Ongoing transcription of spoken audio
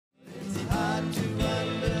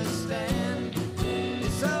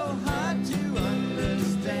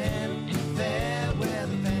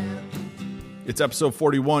It's episode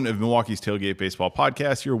 41 of Milwaukee's Tailgate Baseball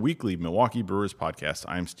Podcast, your weekly Milwaukee Brewers podcast.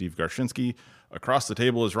 I'm Steve Garshinsky. Across the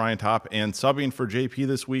table is Ryan Top, and subbing for JP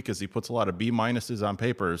this week as he puts a lot of B-minuses on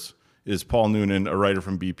papers is Paul Noonan, a writer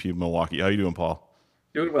from BP Milwaukee. How you doing, Paul?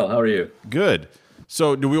 Doing well. How are you? Good.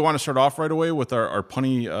 So do we want to start off right away with our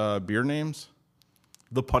punny beer names?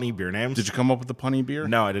 The punny beer names? Did you come up with the punny beer?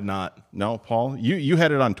 No, I did not. No, Paul? You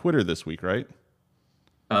had it on Twitter this week, right?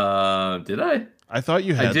 Did I? I thought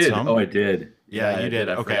you had I did. Some. Oh, I did. Yeah, you did.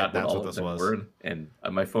 I Okay, forgot that's all what of this them was. were, and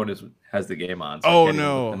my phone has the game on. So I Oh, can't even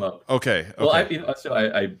look them no. up. Okay. Well,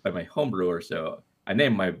 I'm a home brewer, so I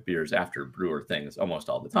name my beers after brewer things almost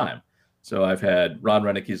all the time. So I've had Ron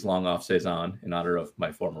Renicke's Long Off Saison in honor of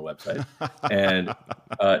my former website, and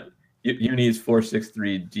Uni's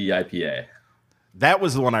 463 GIPA. That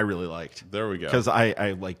was the one I really liked. There we go. Because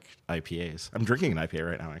I like IPAs. I'm drinking an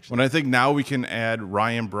IPA right now, actually. When I think now we can add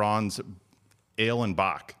Ryan Braun's Ale and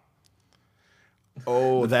Bach.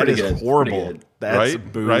 Oh, that pretty is good. horrible. Pretty good. That's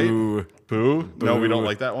Right? boo. Right? Boo? No, we don't Boo.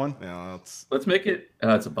 like that one? Yeah, that's... Let's make it.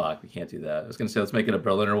 It's a Bach. We can't do that. I was going to say let's make it a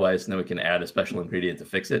Berliner Weiss, and then we can add a special ingredient to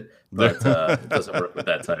fix it. But it doesn't work with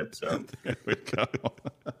that type. So There we go.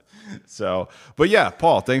 So, but yeah,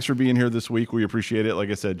 Paul, thanks for being here this week. We appreciate it. Like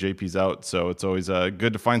I said, JP's out, so it's always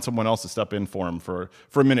good to find someone else to step in for him for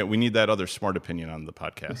a minute. We need that other smart opinion on the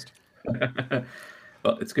podcast.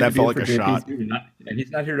 well, it's good That to be felt here like for a JP shot. too, and he's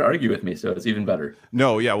not here to argue with me, so it's even better.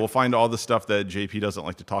 No, yeah, we'll find all the stuff that JP doesn't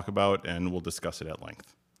like to talk about, and we'll discuss it at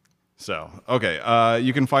length. So, okay,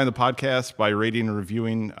 you can find the podcast by rating and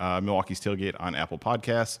reviewing Milwaukee's Tailgate on Apple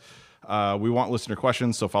Podcasts. We want listener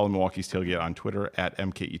questions, so follow Milwaukee's Tailgate on Twitter at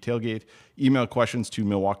MKE Tailgate. Email questions to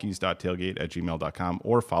milwaukees.tailgate@gmail.com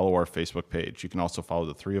or follow our Facebook page. You can also follow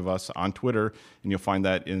the three of us on Twitter, and you'll find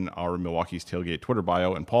that in our Milwaukee's Tailgate Twitter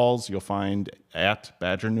bio. And Paul's, you'll find at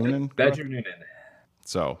Badger Noonan. Badger Noonan.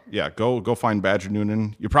 So, yeah, go find Badger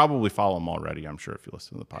Noonan. You probably follow him already, I'm sure, if you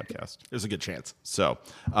listen to the podcast. There's a good chance. So,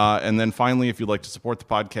 and then finally, if you'd like to support the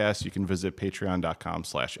podcast, you can visit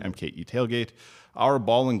patreon.com/MKE Tailgate. Our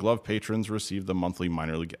Ball and Glove patrons receive the monthly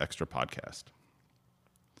Minor League Extra podcast.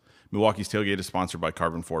 Milwaukee's Tailgate is sponsored by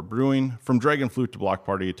Carbon 4 Brewing. From Dragon Flute to Block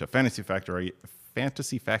Party to Fantasy Factory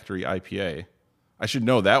IPA. I should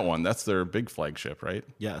know that one. That's their big flagship, right?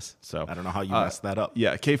 Yes. So I don't know how you messed that up.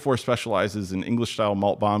 Yeah, K4 specializes in English-style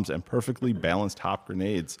malt bombs and perfectly balanced hop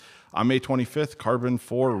grenades. On May 25th, Carbon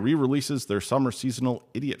 4 re-releases their summer seasonal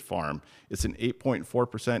Idiot Farm. It's an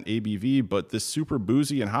 8.4% ABV, but this super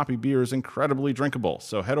boozy and hoppy beer is incredibly drinkable.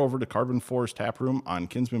 So head over to Carbon 4's tap room on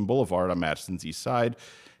Kinsman Boulevard on Madison's East Side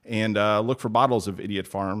and look for bottles of Idiot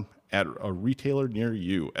Farm at a retailer near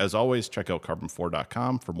you. As always, check out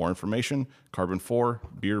carbon4.com for more information. Carbon 4,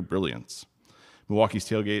 beer brilliance. Milwaukee's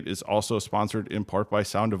Tailgate is also sponsored in part by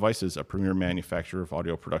Sound Devices, a premier manufacturer of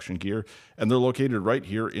audio production gear, and they're located right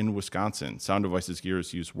here in Wisconsin. Sound Devices gear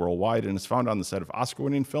is used worldwide and is found on the set of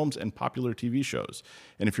Oscar-winning films and popular TV shows.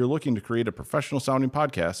 And if you're looking to create a professional-sounding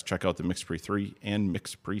podcast, check out the MixPre 3 and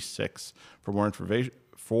MixPre 6.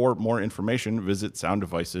 For more information, visit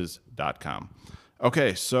sounddevices.com.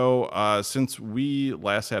 Okay, so since we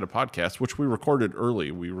last had a podcast, which we recorded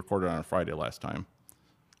early, we recorded on a Friday last time.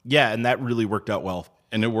 Yeah, and that really worked out well.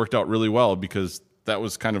 And it worked out really well because that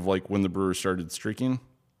was kind of like when the Brewers started streaking.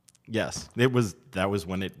 Yes. That was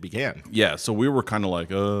when it began. Yeah, so we were kind of like,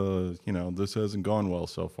 this hasn't gone well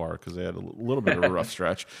so far because they had a little bit of a rough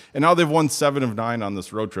stretch. And now they've won 7 of 9 on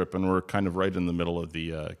this road trip, and we're kind of right in the middle of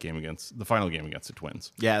the final game against the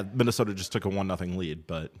Twins. Yeah, Minnesota just took a 1-0 lead,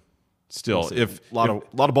 but Still, a lot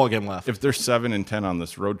of ball game left. If they're 7-10 on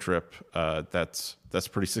this road trip, that's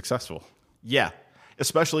pretty successful. Yeah,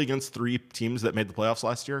 especially against 3 teams that made the playoffs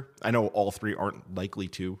last year. I know all 3 aren't likely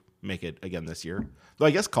to make it again this year. Though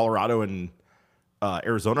I guess Colorado and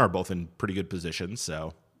Arizona are both in pretty good positions.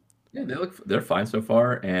 So Yeah, they're fine so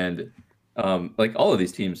far, and like all of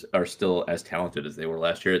these teams are still as talented as they were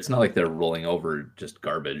last year. It's not like they're rolling over just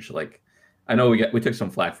garbage. Like I know we took some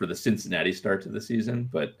flack for the Cincinnati start to the season,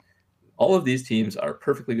 but all of these teams are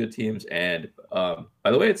perfectly good teams. And by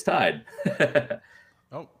the way, it's tied.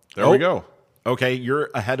 There we go. Okay,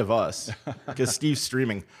 you're ahead of us because Steve's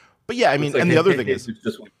streaming. But yeah, I mean, Like and the other thing is, it's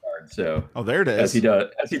just one card. So there it is. As he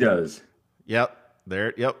does. Yep, there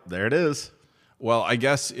it is. Well, I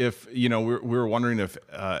guess if we were wondering if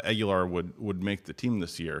Aguilar would make the team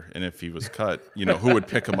this year, and if he was cut, who would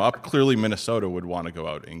pick him up? Clearly, Minnesota would want to go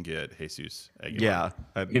out and get Jesus Aguilar.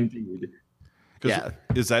 Yeah, Indeed. Yeah.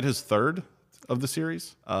 Is that his third of the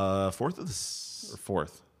series? Fourth Or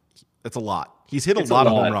fourth? That's a lot. He's hit a lot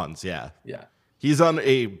of home runs. Yeah. Yeah. He's on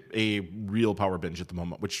a real power binge at the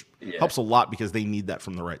moment, which helps a lot because they need that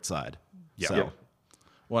from the right side. Yeah. So, Yeah.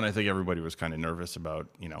 Well, and I think everybody was kind of nervous about,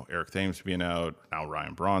 Eric Thames being out. Now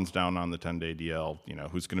Ryan Braun's down on the 10-day DL.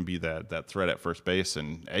 Who's going to be that threat at first base?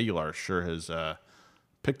 And Aguilar sure has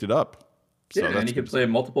picked it up. So and he can play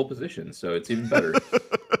multiple positions, so it's even better.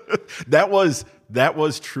 That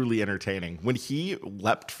was truly entertaining. When he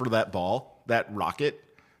leapt for that ball, that rocket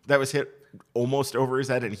that was hit almost over his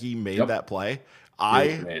head, and he made that play,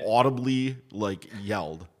 I audibly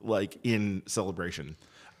yelled in celebration.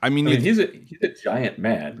 I mean, he's a giant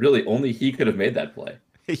man. Really, only he could have made that play.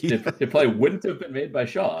 It probably wouldn't have been made by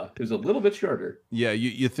Shaw, who's a little bit shorter. Yeah,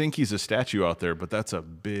 you think he's a statue out there, but that's a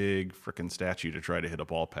big freaking statue to try to hit a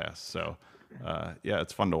ball pass. So, yeah,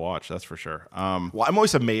 it's fun to watch, that's for sure. Well, I'm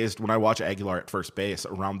always amazed when I watch Aguilar at first base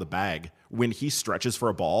around the bag when he stretches for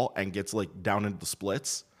a ball and gets down into the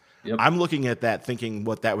splits. Yep. I'm looking at that thinking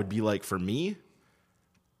what that would be like for me.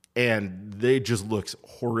 And they just looks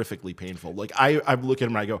horrifically painful. I look at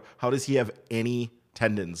him and I go, how does he have any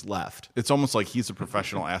tendons left? It's almost like he's a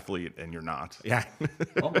professional athlete and you're not. Yeah.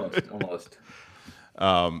 Almost.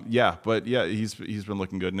 Yeah, but yeah, he's been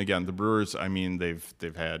looking good. And again, the Brewers, I mean, they've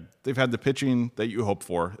had the pitching that you hope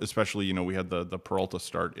for, especially, we had the Peralta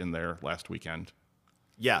start in there last weekend.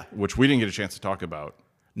 Yeah. Which we didn't get a chance to talk about.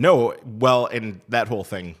 No, well, and that whole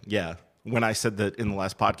thing, yeah. When I said that in the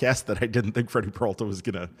last podcast that I didn't think Freddie Peralta was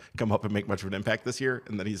going to come up and make much of an impact this year,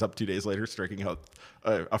 and then he's up 2 days later striking out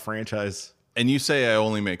a franchise. And you say I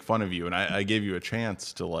only make fun of you, and I gave you a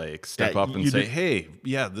chance to step up and say, hey,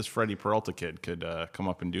 yeah, this Freddie Peralta kid could come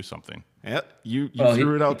up and do something. Yeah, you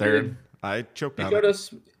threw it out there. And I choked on it.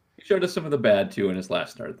 He showed us some of the bad too in his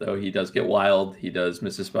last start, though. He does get wild, he does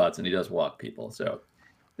miss his spots, and he does walk people. So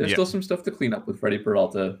there's still some stuff to clean up with Freddie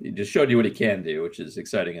Peralta. He just showed you what he can do, which is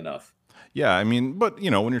exciting enough. Yeah, I mean, but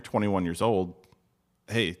when you're 21 years old,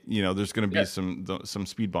 hey, there's going to be some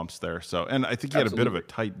speed bumps there. So, and I think he had a bit of a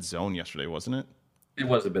tight zone yesterday, wasn't it? It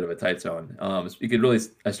was a bit of a tight zone. You could really.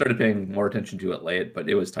 I started paying more attention to it late, but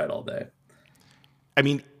it was tight all day. I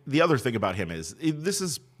mean, the other thing about him is this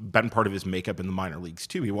has been part of his makeup in the minor leagues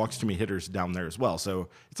too. He walks too many hitters down there as well, so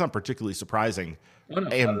it's not particularly surprising. No,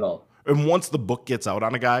 not at all. And once the book gets out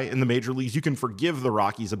on a guy in the major leagues, you can forgive the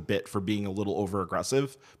Rockies a bit for being a little over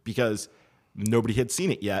aggressive because nobody had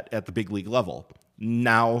seen it yet at the big league level.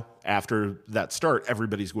 Now, after that start,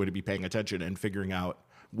 everybody's going to be paying attention and figuring out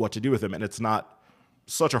what to do with him. And it's not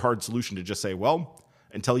such a hard solution to just say, well,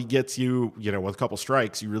 until he gets you, with a couple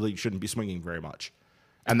strikes, you really shouldn't be swinging very much.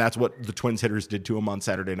 And that's what the Twins hitters did to him on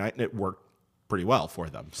Saturday night, and it worked pretty well for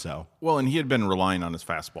them. So well, and he had been relying on his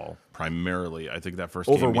fastball primarily. I think that first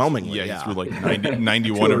overwhelmingly, game, he threw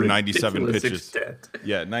 91 of 97 pitches. Extent.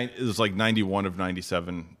 Yeah, it was 91 of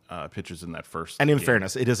 97 pitches in that first. And in game.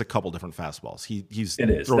 fairness, it is a couple different fastballs. He's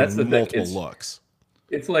throwing multiple looks.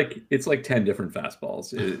 It's like 10 different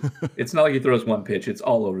fastballs. It's not like he throws one pitch. It's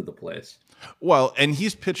all over the place. Well, and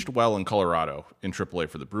he's pitched well in Colorado in AAA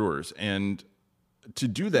for the Brewers, and to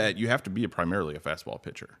do that, you have to be primarily a fastball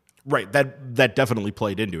pitcher. Right. That definitely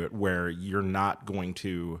played into it, where you're not going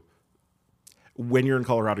to, when you're in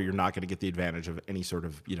Colorado, you're not going to get the advantage of any sort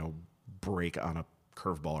of, break on a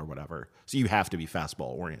curveball or whatever. So you have to be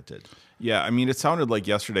fastball oriented. Yeah. I mean, it sounded like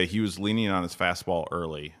yesterday he was leaning on his fastball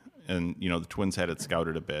early, and, the Twins had it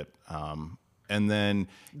scouted a bit. And then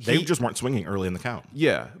they just weren't swinging early in the count.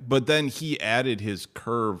 Yeah. But then he added his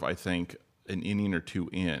curve, I think, an inning or two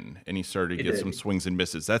in, and he started to get some swings and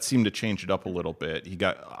misses. That seemed to change it up a little bit. He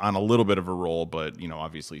got on a little bit of a roll, but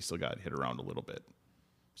obviously he still got hit around a little bit.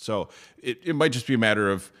 So it might just be a matter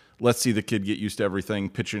of let's see the kid get used to everything,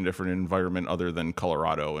 pitch in a different environment other than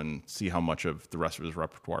Colorado, and see how much of the rest of his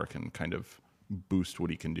repertoire can kind of boost what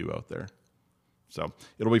he can do out there. So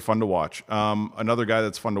it'll be fun to watch. Another guy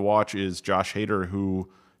that's fun to watch is Josh Hader,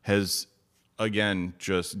 who has again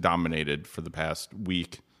just dominated for the past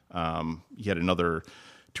week. He had another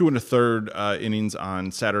 2 1/3 innings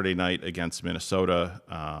on Saturday night against Minnesota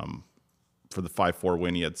for the 5-4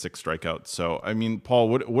 win. He had 6 strikeouts. So, I mean, Paul,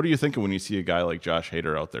 what are you thinking when you see a guy like Josh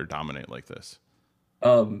Hader out there dominate like this?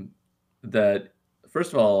 That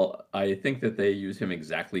first of all, I think that they use him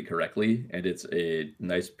exactly correctly, and it's a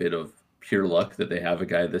nice bit of pure luck that they have a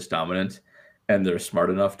guy this dominant, and they're smart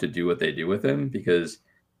enough to do what they do with him, because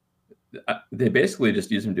they basically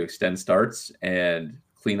just use him to extend starts and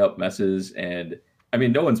clean up messes. And I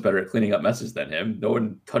mean, no one's better at cleaning up messes than him. No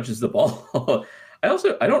one touches the ball. I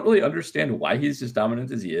don't really understand why he's as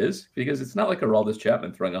dominant as he is, because it's not like Aroldis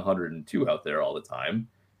Chapman throwing 102 out there all the time.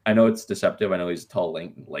 I know it's deceptive. I know he's a tall,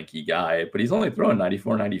 lanky guy, but he's only throwing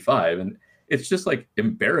 94, 95. And it's just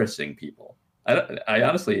embarrassing people. I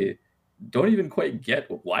honestly don't even quite get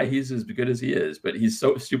why he's as good as he is, but he's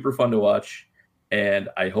so super fun to watch. And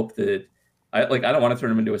I hope that I don't want to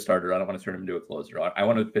turn him into a starter. I don't want to turn him into a closer. I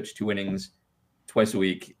want to pitch 2 innings twice a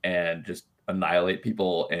week and just annihilate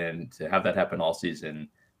people, and to have that happen all season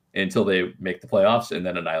until they make the playoffs, and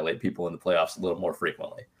then annihilate people in the playoffs a little more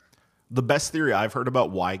frequently. The best theory I've heard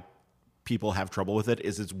about why people have trouble with it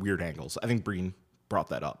is its weird angles. I think Breen brought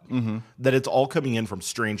that up. Mm-hmm. That it's all coming in from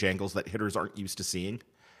strange angles that hitters aren't used to seeing.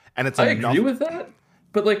 And it's I agree with that,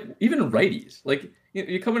 but like even righties, like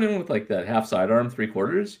you're coming in with like that half sidearm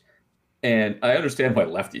 3/4, and I understand why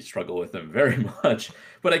lefties struggle with them very much,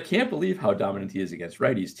 but I can't believe how dominant he is against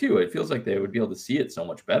righties too. It feels like they would be able to see it so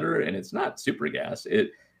much better, and it's not super gas.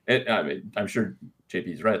 I mean, I'm sure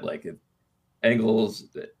JP's right. Like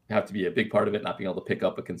angles have to be a big part of it, not being able to pick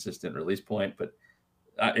up a consistent release point, but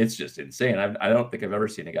it's just insane. I don't think I've ever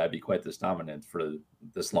seen a guy be quite this dominant for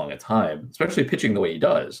this long a time, especially pitching the way he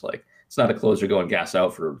does. Like, it's not a closer going gas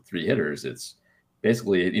out for 3 hitters. It's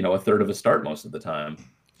basically, a third of a start most of the time.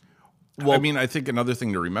 Well, I mean, I think another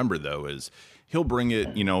thing to remember, though, is he'll bring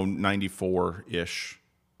it, 94-ish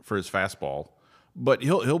for his fastball, but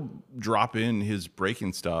he'll drop in his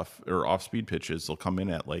breaking stuff or off-speed pitches. They'll come in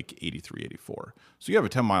at like 83, 84. So you have a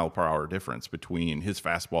 10-mile-per-hour difference between his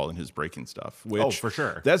fastball and his breaking stuff. Which, for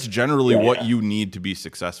sure. That's generally what you need to be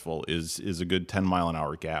successful is a good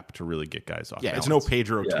 10-mile-an-hour gap to really get guys off balance. It's no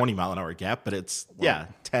Pedro 20-mile-an-hour gap, but it's,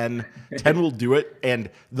 10 will do it. And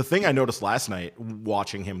the thing I noticed last night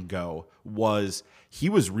watching him go was he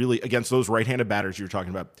was really, against those right-handed batters you were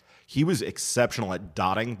talking about, he was exceptional at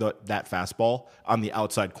dotting that fastball on the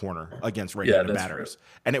outside corner against right-handed batters. True.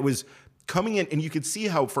 And it was coming in, and you could see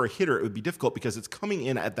how for a hitter it would be difficult because it's coming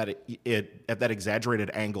in at that exaggerated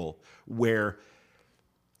angle where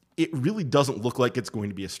it really doesn't look like it's going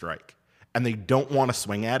to be a strike. And they don't want to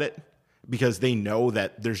swing at it because they know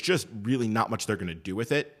that there's just really not much they're going to do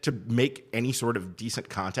with it to make any sort of decent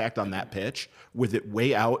contact on that pitch with it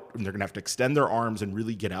way out, and they're going to have to extend their arms and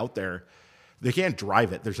really get out there. They can't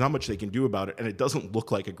drive it. There's not much they can do about it, and it doesn't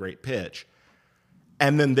look like a great pitch.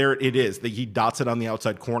 And then there it is. He dots it on the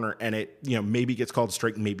outside corner, and it maybe gets called a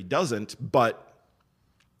strike, maybe doesn't. But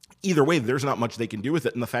either way, there's not much they can do with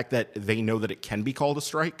it. And the fact that they know that it can be called a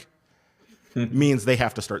strike means they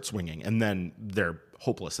have to start swinging, and then they're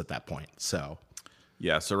hopeless at that point. So,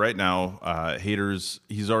 yeah. So right now, Hader's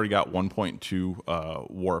he's already got 1.2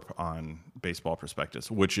 WARP on Baseball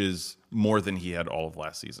Prospectus, which is more than he had all of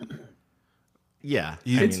last season. Yeah,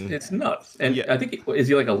 it's nuts. And I think is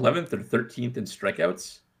he like 11th or 13th in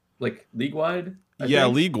strikeouts, like league wide?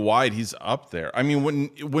 League wide, he's up there. I mean,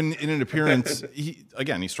 when in an appearance, he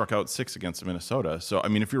struck out 6 against Minnesota. So I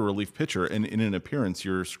mean, if you're a relief pitcher and in an appearance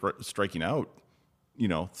you're striking out,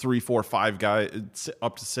 3, 4, 5 guys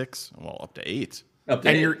up to 6, well, up to 8.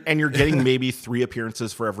 You're getting maybe 3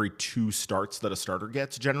 appearances for every 2 starts that a starter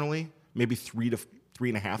gets generally, maybe 3 to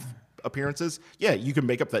 3.5 appearances. Yeah, you can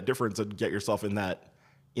make up that difference and get yourself in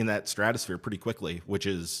that stratosphere pretty quickly,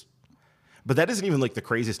 but that isn't even like the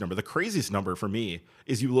craziest number. The craziest number for me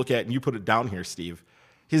is you look at, and you put it down here, Steve,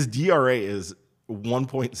 his DRA is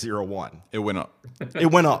 1.01. It went up.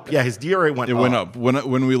 It went up. Yeah, his DRA went up. It went up.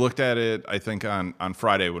 When we looked at it, I think on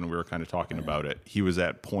Friday when we were kind of talking about it, he was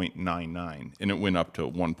at 0.99, and it went up to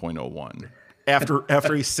 1.01. After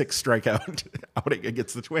a 6 strikeout outing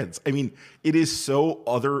against the Twins. I mean, it is so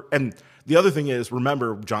other. And the other thing is,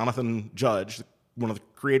 remember, Jonathan Judge, one of the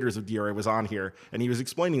creators of DRA, was on here, and he was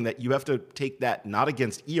explaining that you have to take that not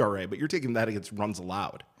against ERA, but you're taking that against runs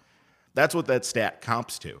allowed. That's what that stat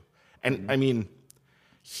comps to. And I mean,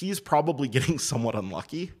 he's probably getting somewhat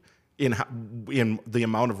unlucky in the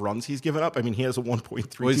amount of runs he's given up. I mean, he has a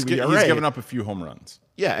 1.32 ERA. He's given up a few home runs.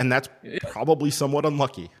 Yeah, and that's probably somewhat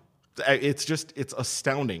unlucky. It's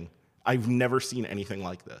astounding. I've never seen anything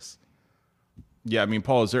like this. Yeah, I mean,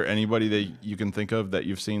 Paul, is there anybody that you can think of that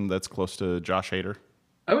you've seen that's close to Josh Hader?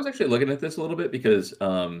 I was actually looking at this a little bit because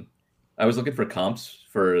I was looking for comps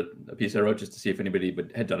for a piece I wrote just to see if anybody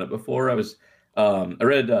had done it before. I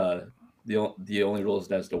read the Only Rules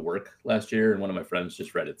That Has to Work last year, and one of my friends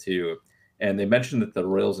just read it too. And they mentioned that the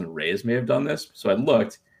Royals and Rays may have done this. So I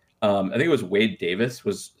looked. I think it was Wade Davis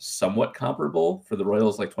was somewhat comparable for the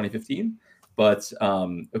Royals, like 2015. But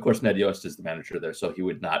of course, Ned Yost is the manager there, so he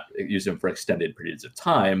would not use him for extended periods of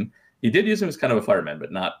time. He did use him as kind of a fireman,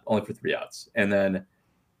 but not only for 3 outs. And then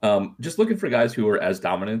just looking for guys who were as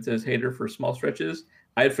dominant as Hader for small stretches.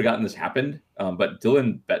 I had forgotten this happened, but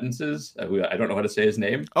Dylan Betances, who I don't know how to say his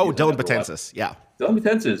name. Oh, Dylan Betances, yeah. Dylan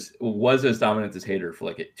Betances was as dominant as Hader for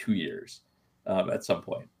like 2 years at some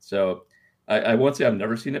point. So I won't say I've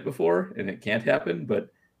never seen it before, and it can't happen, but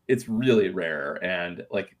it's really rare. And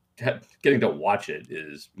like getting to watch it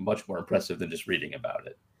is much more impressive than just reading about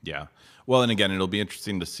it. Yeah. Well, and again, it'll be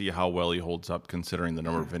interesting to see how well he holds up considering the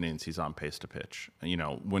number of innings he's on pace to pitch. You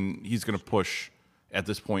know, when he's going to push at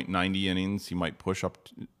this point 90 innings, he might push up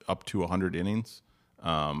to 100 innings.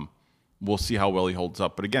 We'll see how well he holds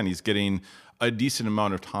up. But again, he's getting a decent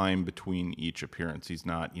amount of time between each appearance. He's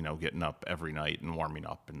not, getting up every night and warming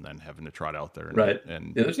up and then having to trot out there.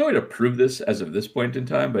 And there's no way to prove this as of this point in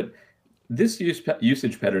time, but this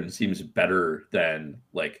usage pattern seems better than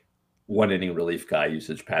like one inning relief guy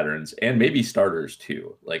usage patterns and maybe starters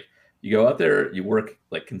too. Like you go out there, you work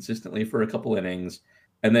like consistently for a couple innings,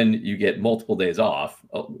 and then you get multiple days off.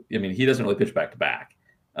 I mean, he doesn't really pitch back to back.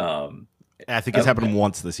 I think it's happened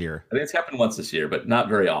once this year. I think it's happened once this year, but not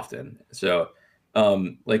very often. So,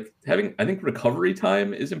 I think recovery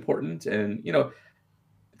time is important. And,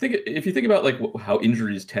 if you think about like how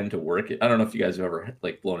injuries tend to work, I don't know if you guys have ever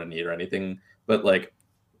like blown a knee or anything, but like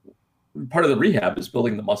part of the rehab is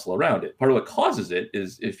building the muscle around it. Part of what causes it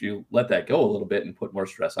is if you let that go a little bit and put more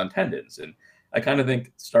stress on tendons. And I kind of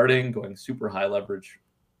think going super high leverage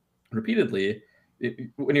repeatedly,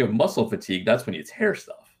 when you have muscle fatigue, that's when you tear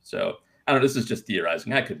stuff. So I don't know. This is just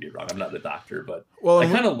theorizing. I could be wrong. I'm not a doctor, but I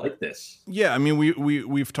kind of like this. Yeah, I mean,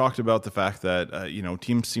 we've talked about the fact that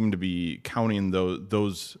teams seem to be counting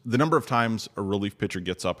the number of times a relief pitcher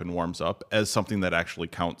gets up and warms up as something that actually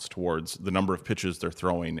counts towards the number of pitches they're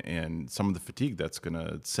throwing and some of the fatigue that's going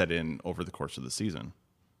to set in over the course of the season.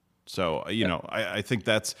 So I think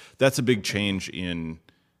that's a big change in.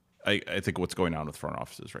 I think what's going on with front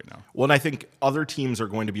offices right now. Well, and I think other teams are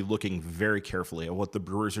going to be looking very carefully at what the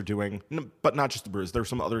Brewers are doing, but not just the Brewers. There are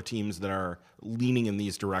some other teams that are leaning in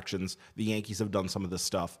these directions. The Yankees have done some of this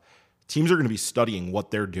stuff. Teams are going to be studying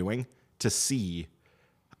what they're doing to see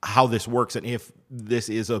how this works and if this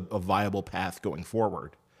is a viable path going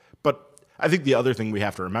forward. But I think the other thing we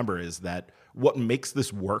have to remember is that what makes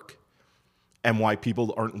this work and why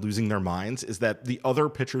people aren't losing their minds is that the other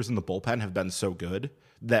pitchers in the bullpen have been so good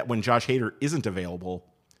that when Josh Hader isn't available,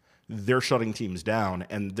 they're shutting teams down,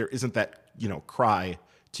 and there isn't that, cry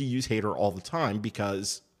to use Hader all the time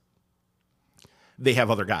because they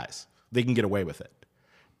have other guys. They can get away with it.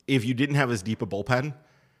 If you didn't have as deep a bullpen,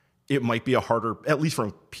 it might be a harder, at least from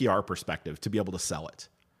a PR perspective, to be able to sell it.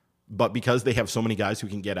 But because they have so many guys who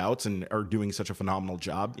can get outs and are doing such a phenomenal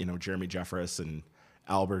job, Jeremy Jeffress and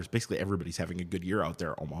Albers, basically everybody's having a good year out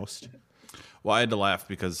there almost. Well, I had to laugh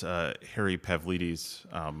because Harry Pavlidis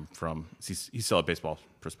he's still at Baseball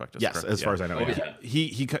Prospectus. Yes, correct? as far as I know.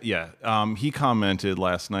 He commented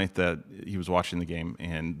last night that he was watching the game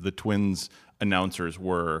and the Twins announcers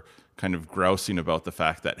were kind of grousing about the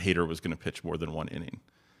fact that Hader was going to pitch more than one inning.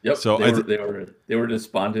 Yep. So they were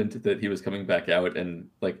despondent that he was coming back out, and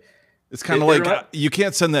like it's kind of like you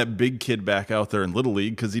can't send that big kid back out there in Little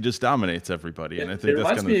League because he just dominates everybody. And I think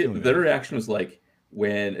that's kind of their reaction was like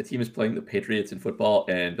when a team is playing the Patriots in football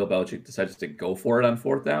and Bill Belichick decides to go for it on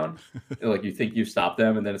fourth down, like you think you stop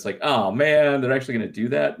them, and then it's like, oh man, they're actually going to do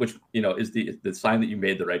that, which is the sign that you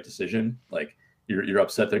made the right decision. Like you're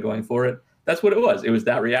upset they're going for it. That's what it was. It was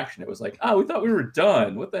that reaction. It was like, oh, we thought we were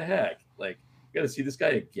done. What the heck? Like, you got to see this guy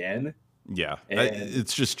again. Yeah,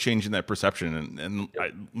 it's just changing that perception, and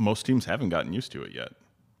most teams haven't gotten used to it yet.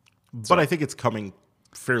 But I think it's coming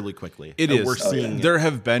fairly quickly. It is. We're seeing there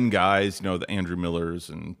have been guys, the Andrew Millers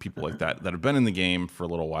and people like that have been in the game for a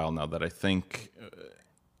little while now that I think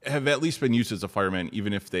have at least been used as a fireman,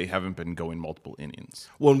 even if they haven't been going multiple innings.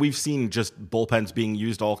 Well, and we've seen just bullpens being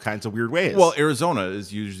used all kinds of weird ways. Well, Arizona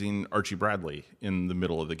is using Archie Bradley in the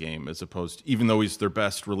middle of the game as opposed to, even though he's their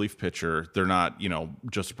best relief pitcher, they're not,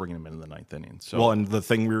 just bringing him in the ninth inning. So, well, and the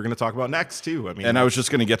thing we were going to talk about next too. I mean, and I was just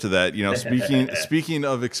going to get to that. Speaking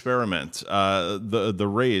of experiment, the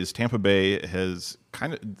Rays, Tampa Bay has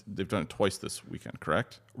they've done it twice this weekend,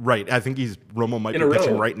 correct? Right. I think Romo might be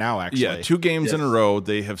pitching right now, actually. Yeah, 2 games in a row.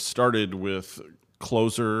 They have started with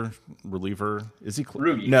closer, reliever. Is he?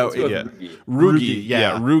 Rugi. No, yeah. Rugi.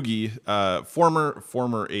 Yeah. Rugi.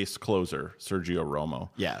 Former ace closer, Sergio Romo.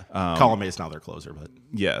 Yeah. Column is now their closer, but.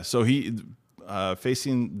 Yeah, so he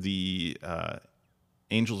facing the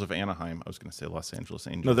Angels of Anaheim. I was going to say Los Angeles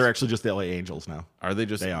Angels. No, they're actually just the LA Angels now. Are they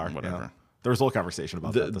just? They are. Whatever. Yeah. There was a little conversation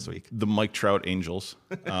about that this week. The Mike Trout Angels.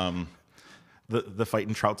 The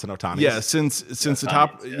fighting Trouts and Otanis. Yeah, since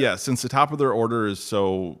the top of their order is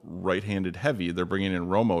so right-handed heavy, they're bringing in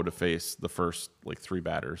Romo to face the first 3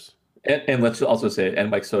 batters. And let's also say, and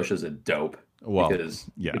Mike Scioscia's a dope. Well, because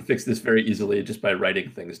he fixed this very easily just by writing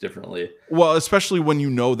things differently. Well, especially when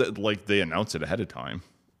that they announce it ahead of time.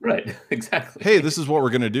 Right, exactly. Hey, this is what we're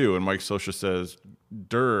going to do. And Mike Scioscia says,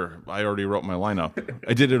 I already wrote my lineup.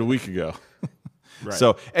 I did it a week ago. Right.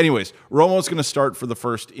 So, anyways, Romo's going to start for the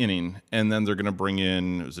first inning, and then they're going to bring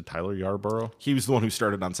in, was it Tyler Yarborough? He was the one who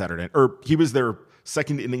started on Saturday, or he was their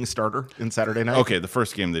second inning starter in Saturday night. Okay, the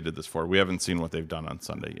first game they did this for. We haven't seen what they've done on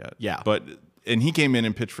Sunday yet. Yeah. And he came in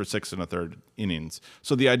and pitched for 6 1/3 innings.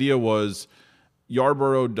 So the idea was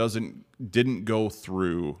Yarborough didn't go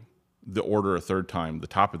through the order a third time, the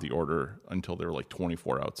top of the order, until they were like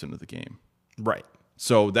 24 outs into the game. Right.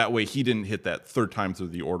 So that way he didn't hit that third time through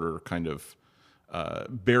the order kind of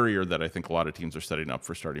barrier that I think a lot of teams are setting up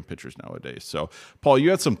for starting pitchers nowadays. So, Paul, you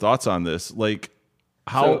had some thoughts on this. Like,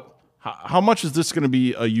 how much is this going to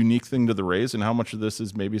be a unique thing to the Rays, and how much of this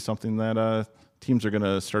is maybe something that teams are going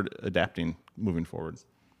to start adapting moving forward?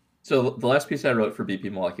 So the last piece I wrote for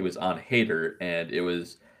BP Milwaukee was on Hader, and it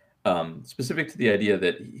was specific to the idea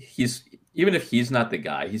that even if he's not the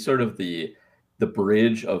guy, he's sort of the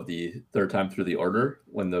bridge of the third time through the order.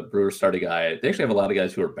 When the Brewers start a guy, they actually have a lot of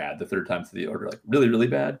guys who are bad the third time through the order, like really, really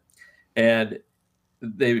bad. And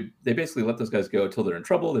they basically let those guys go until they're in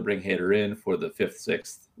trouble. They bring Hader in for the 5th,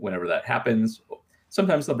 6th, whenever that happens.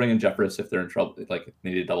 Sometimes they'll bring in Jeffress if they're in trouble, like they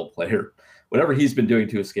need a double play or whatever he's been doing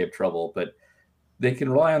to escape trouble. But they can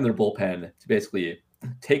rely on their bullpen to basically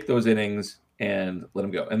take those innings and let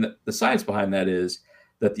them go. And the science behind that is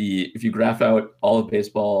that if you graph out all of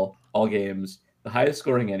baseball, all games, the highest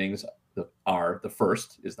scoring innings are the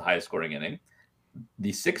first is the highest scoring inning,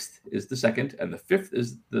 the 6th is the second, and the 5th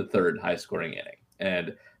is the third highest scoring inning.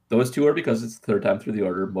 And those two are because it's the third time through the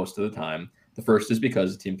order most of the time. The first is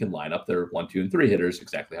because the team can line up their 1, 2, and 3 hitters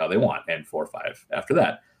exactly how they want, and 4, 5 after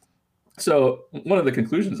that. So one of the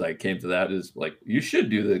conclusions I came to that is like you should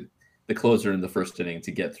do the closer in the first inning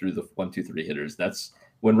to get through the 1, 2, 3 hitters. That's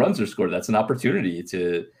when runs are scored. That's an opportunity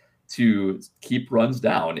to keep runs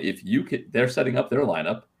down. If they're setting up their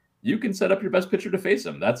lineup, you can set up your best pitcher to face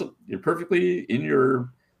them. You're perfectly in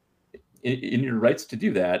your rights to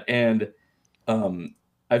do that. And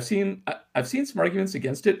I've seen some arguments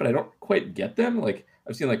against it, but I don't quite get them. Like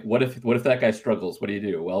I've seen like, what if that guy struggles? What do you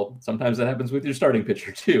do? Well, sometimes that happens with your starting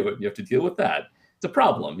pitcher too, and you have to deal with that. It's a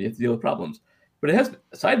problem. You have to deal with problems, but it has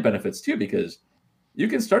side benefits too, because you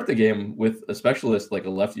can start the game with a specialist like a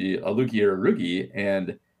lefty, a loogie or a rookie,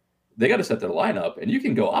 and they got to set their lineup, and you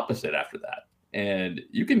can go opposite after that. And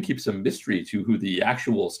you can keep some mystery to who the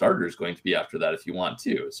actual starter is going to be after that if you want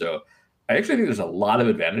to. So I actually think there's a lot of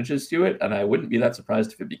advantages to it, and I wouldn't be that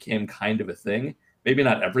surprised if it became kind of a thing. Maybe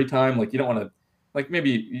not every time. Like you don't want to, like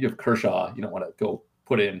maybe you have Kershaw, you don't want to go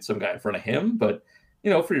put in some guy in front of him, but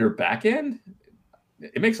for your back end,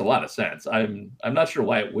 it makes a lot of sense. I'm not sure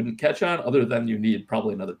why it wouldn't catch on, other than you need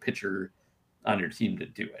probably another pitcher on your team to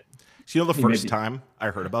do it. So the first time I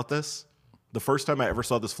heard about this, the first time I ever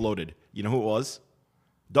saw this floated, you know who it was?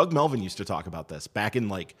 Doug Melvin used to talk about this back in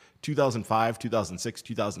like 2005, 2006,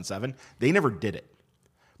 2007. They never did it,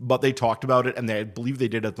 but they talked about it, and I believe they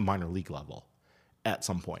did it at the minor league level at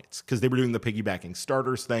some points because they were doing the piggybacking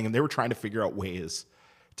starters thing, and they were trying to figure out ways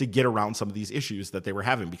to get around some of these issues that they were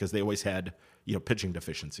having because they always had pitching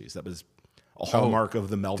deficiencies. That was a hallmark of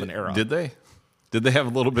the Melvin era. Did they? Did they have a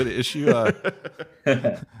little bit of issue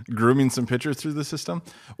grooming some pitchers through the system?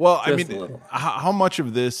 Well, I mean, how much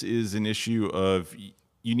of this is an issue of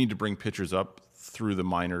you need to bring pitchers up through the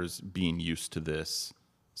minors being used to this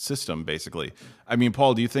system, basically? I mean,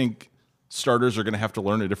 Paul, do you think starters are going to have to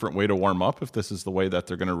learn a different way to warm up if this is the way that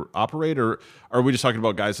they're going to operate? Or are we just talking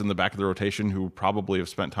about guys in the back of the rotation who probably have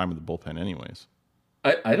spent time in the bullpen anyways?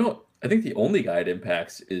 I think the only guy it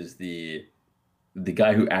impacts is the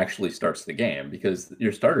guy who actually starts the game, because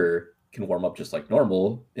your starter can warm up just like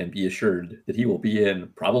normal and be assured that he will be in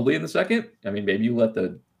probably in the second. I mean, maybe you let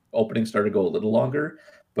the opening starter go a little longer,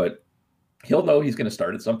 but he'll know he's going to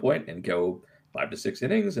start at some point and go 5 to 6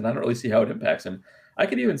 innings. And I don't really see how it impacts him. I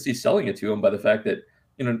could even see selling it to him by the fact that,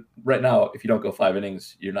 right now, if you don't go 5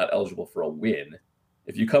 innings, you're not eligible for a win.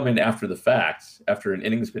 If you come in after the fact, after an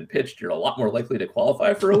inning's been pitched, you're a lot more likely to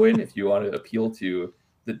qualify for a win if you want to appeal to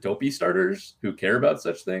the dopey starters who care about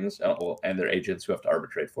such things, and their agents who have to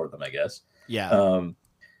arbitrate for them, I guess. Yeah.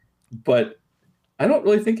 But I don't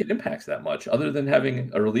really think it impacts that much, other than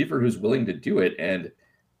having a reliever who's willing to do it. And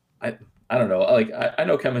I don't know. Like I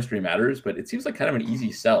know chemistry matters, but it seems like kind of an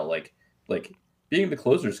easy sell. Like being the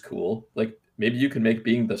closer is cool. Like maybe you can make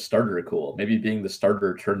being the starter cool. Maybe being the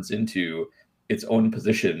starter turns into its own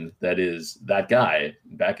position that is that guy,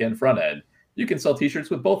 back end, front end. You can sell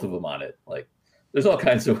T-shirts with both of them on it. Like, there's all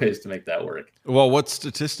kinds of ways to make that work. Well, what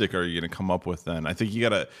statistic are you going to come up with then? I think you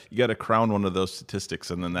gotta crown one of those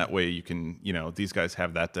statistics, and then that way you can, these guys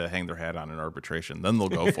have that to hang their hat on in arbitration. Then they'll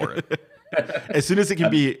go for it. As soon as it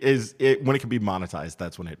can be, when it can be monetized,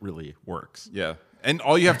 that's when it really works. Yeah. And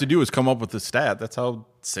all you have to do is come up with the stat. That's how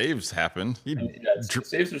saves happen.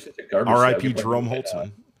 Saves are such a garbage. R.I.P. Jerome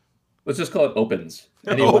Holtzman. Let's just call it opens.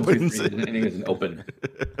 Any Opens. 1, 2, 3 inning is an open.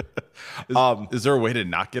 Is there a way to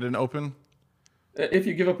not get an open? If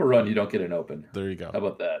you give up a run, you don't get an open. There you go. How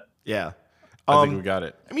about that? Yeah. I think we got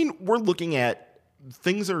it. I mean, we're looking at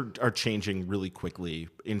things are changing really quickly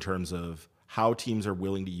in terms of how teams are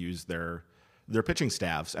willing to use their pitching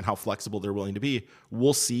staffs and how flexible they're willing to be.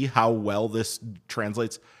 We'll see how well this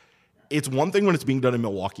translates. It's one thing when it's being done in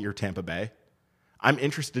Milwaukee or Tampa Bay. I'm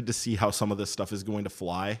interested to see how some of this stuff is going to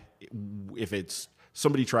fly if it's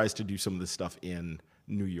somebody tries to do some of this stuff in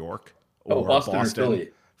New York or Boston or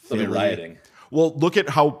Philly. They'll be rioting. Well, look at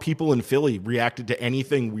how people in Philly reacted to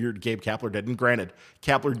anything weird Gabe Kapler did. And granted,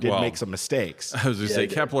 Kapler did make some mistakes. I was going to say,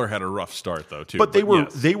 Kapler had a rough start, though, too. But they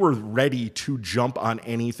were ready to jump on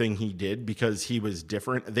anything he did because he was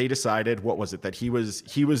different. They decided, what was it, that he was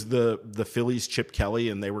the Phillies' Chip Kelly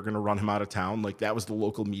and they were going to run him out of town. Like, that was the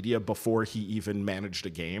local media before he even managed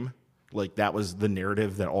a game. Like, that was the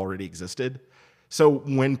narrative that already existed. So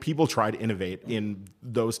when people try to innovate in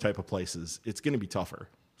those type of places, it's going to be tougher.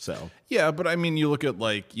 So yeah, but I mean, you look at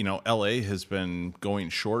LA has been going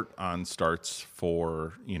short on starts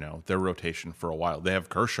for their rotation for a while. They have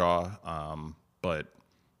Kershaw, but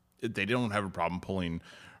they don't have a problem pulling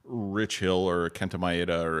Rich Hill or Kenta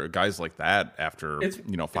Maeda or guys like that after 5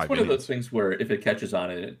 innings. It's one of those things where if it catches on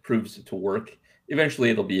and it proves to work, eventually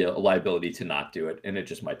it'll be a liability to not do it, and it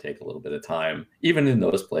just might take a little bit of time, even in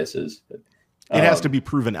those places. But, it has to be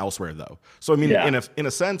proven elsewhere, though. So, I mean, in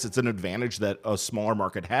a sense, it's an advantage that a smaller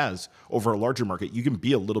market has over a larger market. You can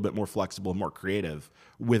be a little bit more flexible and more creative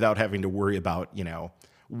without having to worry about,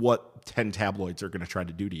 what 10 tabloids are going to try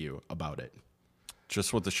to do to you about it.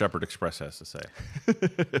 Just what the Shepherd Express has to say.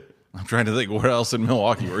 I'm trying to think where else in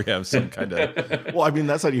Milwaukee where you have some kind of... Well, I mean,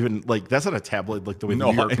 that's not even, that's not a tabloid like the way the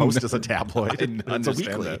New York Post is a tabloid. It's a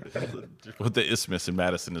weekly. That. What the Isthmus in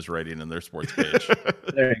Madison is writing in their sports page.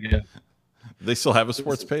 There you go. They still have a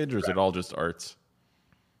sports page, or is it all just arts?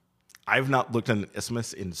 I've not looked at an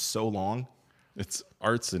Isthmus in so long. It's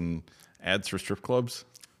arts and ads for strip clubs.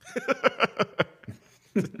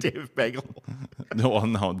 Dave Bagel.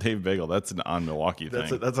 No, Dave Bagel. That's an On Milwaukee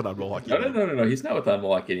thing. That's an On Milwaukee. No. He's not with On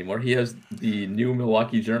Milwaukee anymore. He has the new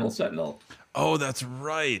Milwaukee Journal Sentinel. Oh, that's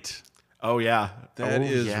right. Oh yeah, that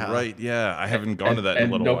is right. Yeah, I haven't gone to that in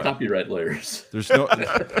a little while. No copyright lawyers.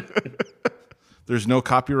 There's no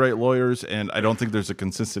copyright lawyers, and I don't think there's a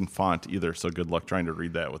consistent font either. So good luck trying to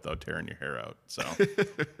read that without tearing your hair out. So,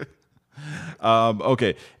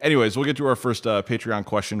 okay. Anyways, we'll get to our first Patreon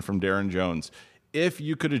question from Darren Jones. If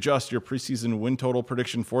you could adjust your preseason win total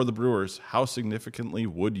prediction for the Brewers, how significantly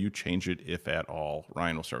would you change it, if at all?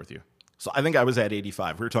 Ryan, we'll start with you. So I think I was at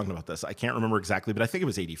 85. We were talking about this. I can't remember exactly, but I think it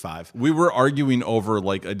was 85. We were arguing over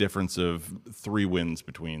a difference of 3 wins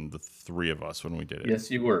between the 3 of us when we did it.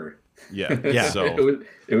 Yes, you were. Yeah. Yeah. So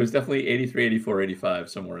it was definitely 83, 84, 85,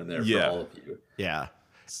 somewhere in there for all of you. Yeah.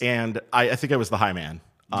 And I think I was the high man.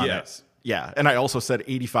 Yes. Yeah. And I also said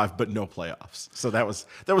 85, but no playoffs. So that was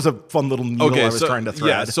a fun little needle I was trying to thread.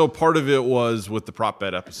 Yeah. So part of it was with the prop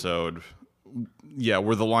bet episode. Yeah,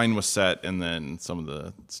 where the line was set, and then some of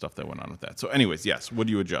the stuff that went on with that. So, anyways, yes. What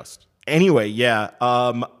do you adjust? Anyway, yeah,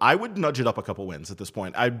 I would nudge it up a couple wins at this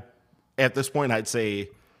point. At this point, I'd say,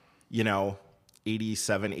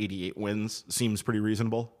 87, 88 wins seems pretty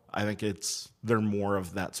reasonable. I think they're more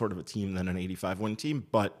of that sort of a team than an 85 win team,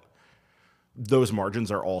 but those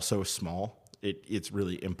margins are all so small. It's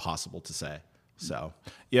really impossible to say. So,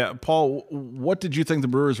 yeah, Paul, what did you think the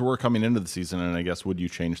Brewers were coming into the season? And I guess, would you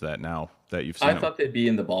change that now that you've seen I thought they'd be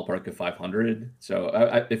in the ballpark of 500. So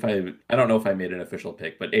I don't know if I made an official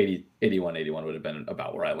pick, but 81 would have been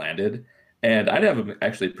about where I landed. And I'd have them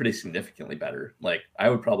actually pretty significantly better. Like, I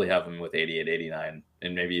would probably have them with 88, 89,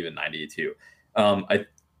 and maybe even 92.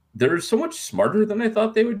 They're so much smarter than I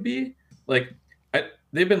thought they would be. Like,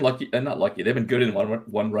 they've been lucky, and not lucky. They've been good in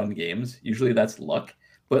one-run games. Usually that's luck.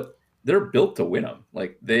 But they're built to win them.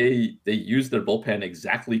 Like, they use their bullpen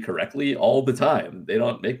exactly correctly all the time. They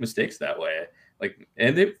don't make mistakes that way. Like,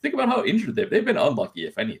 and they think about how injured they've been unlucky,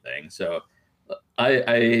 if anything. So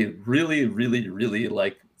I really, really, really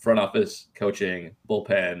like front office coaching,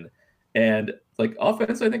 bullpen, and like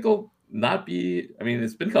offense. I think will not be. I mean,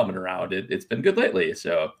 it's been coming around. It's been good lately.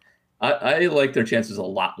 So I like their chances a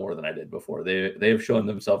lot more than I did before. They have shown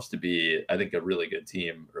themselves to be, I think, a really good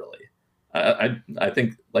team early. I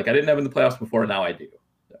think, like, I didn't have in the playoffs before, now I do.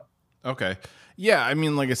 So. Okay. Yeah, I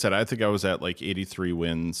mean, like I said, I think I was at 83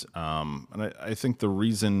 wins. And I think the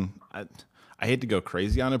reason, I hate to go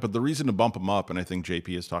crazy on it, but the reason to bump them up, and I think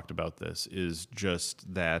JP has talked about this, is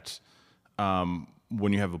just that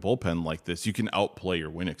when you have a bullpen like this, you can outplay your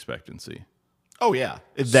win expectancy. Oh, yeah.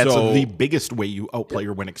 That's So- the biggest way you outplay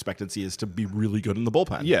your win expectancy is to be really good in the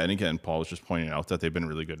bullpen. Yeah, and again, Paul was just pointing out that they've been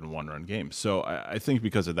really good in one-run games. So I think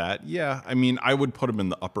because of that, yeah, I mean, I would put them in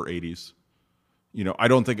the upper 80s. I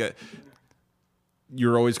don't think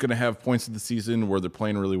you're always going to have points of the season where they're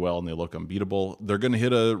playing really well and they look unbeatable. They're going to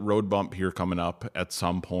hit a road bump here coming up at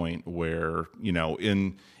some point where,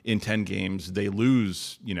 in 10 games, they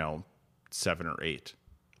lose, 7 or 8.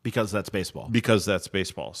 Because that's baseball.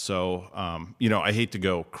 So, I hate to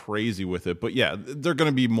go crazy with it, but yeah, they're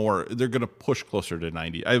going to push closer to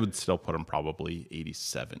 90. I would still put them probably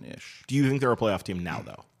 87-ish. Do you think they're a playoff team now,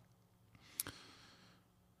 though?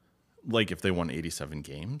 Like if they won 87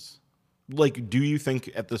 games? Like, do you think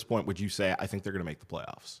at this point, would you say, I think they're going to make the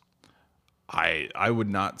playoffs? I would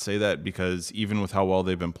not say that because even with how well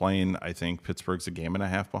they've been playing, I think Pittsburgh's a game and a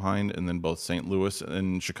half behind, and then both St. Louis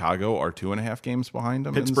and Chicago are 2.5 games behind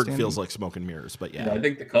them. Pittsburgh feels like smoke and mirrors, but yeah. I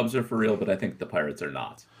think the Cubs are for real, but I think the Pirates are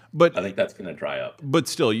not. But I think that's going to dry up. But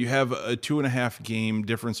still, you have a 2.5 game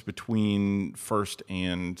difference between first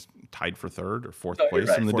and tied for third or fourth place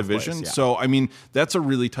right. in the Fourth division. place, yeah. So, I mean, that's a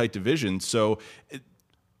really tight division. So,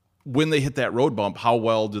 when they hit that road bump, how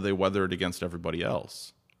well do they weather it against everybody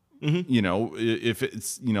else? Mm-hmm. If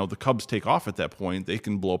it's, the Cubs take off at that point, they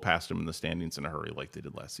can blow past them in the standings in a hurry like they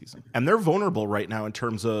did last season. And they're vulnerable right now in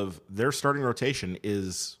terms of their starting rotation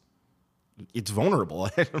it's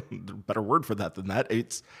vulnerable. Better word for that than that.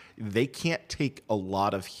 They can't take a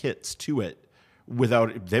lot of hits to it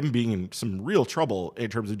without them being in some real trouble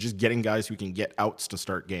in terms of just getting guys who can get outs to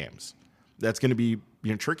start games. That's going to be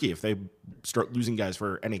tricky if they start losing guys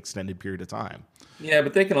for any extended period of time. Yeah,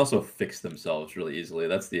 but they can also fix themselves really easily.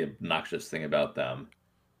 That's the obnoxious thing about them.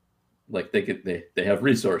 Like they have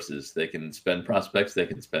resources. They can spend prospects. They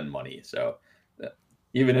can spend money. So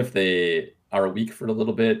even if they are weak for a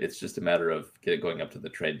little bit, it's just a matter of going up to the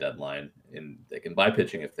trade deadline, and they can buy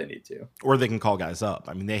pitching if they need to, or they can call guys up.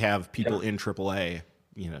 I mean, they have people in AAA,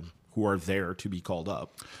 who are there to be called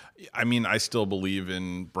up. I mean, I still believe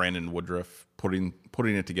in Brandon Woodruff putting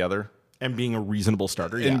it together. And being a reasonable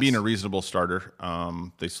starter, And being a reasonable starter.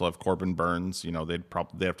 They still have Corbin Burns. They'd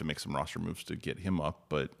have to make some roster moves to get him up,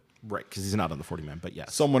 but right, because he's not on the 40-man, but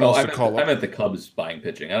yes. someone else to call I up. meant the Cubs buying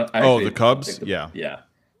pitching. The Cubs? Yeah. Yeah.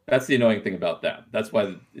 That's the annoying thing about them. That's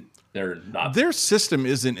why they're not. Their system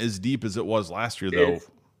isn't as deep as it was last year, though.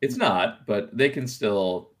 It's not, but they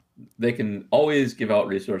can always give out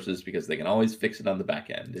resources because they can always fix it on the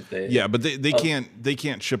back end. If they But they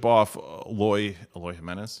can't ship off Eloy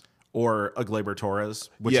Jimenez. Or a Gleyber Torres,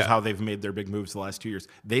 which is how they've made their big moves the last 2 years.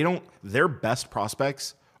 Their best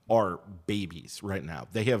prospects are babies right now.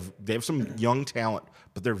 They have some young talent,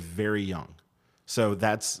 but they're very young. So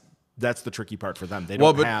that's the tricky part for them. They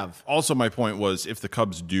don't have. Also, my point was, if the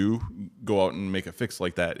Cubs do go out and make a fix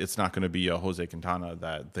like that, it's not going to be a Jose Quintana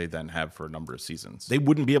that they then have for a number of seasons. They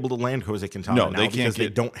wouldn't be able to land Jose Quintana now they can't because they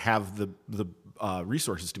don't have the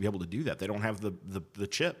resources to be able to do that. They don't have the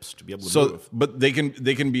chips to be able to move. But they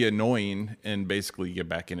can be annoying and basically get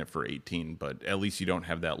back in it for 18. But at least you don't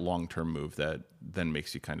have that long term move that then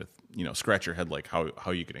makes you kind of scratch your head like how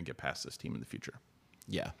are you going to get past this team in the future?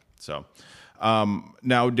 Yeah. So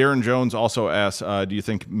now Darren Jones also asks, do you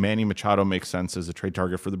think Manny Machado makes sense as a trade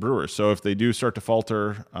target for the Brewers? So if they do start to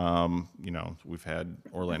falter, we've had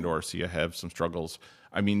Orlando Arcia have some struggles.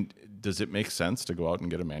 I mean, does it make sense to go out and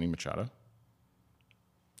get a Manny Machado?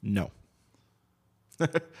 No.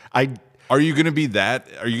 Are you going to be that?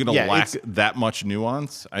 Are you going to lack that much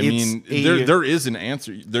nuance? I mean, there is an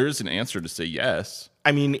answer. There is an answer to say yes.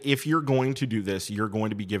 I mean, if you're going to do this, you're going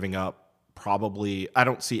to be giving up probably. I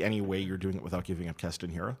don't see any way you're doing it without giving up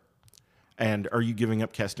Keston Hiura. And are you giving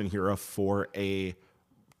up Keston Hiura for a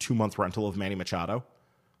 2-month rental of Manny Machado?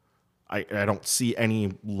 I don't see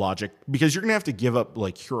any logic because you're going to have to give up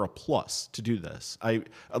like Hiura plus to do this.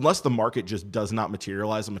 Unless the market just does not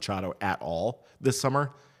materialize a Machado at all this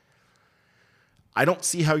summer, I don't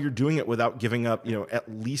see how you're doing it without giving up,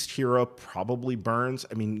 at least Hiura, probably Burns.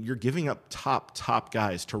 I mean, you're giving up top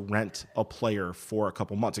guys to rent a player for a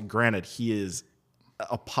couple months. And granted, he is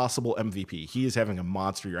a possible MVP. He is having a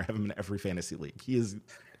monster year. I have him in every fantasy league. He is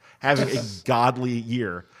having a godly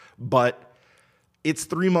year, but it's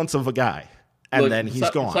 3 months of a guy, and then he's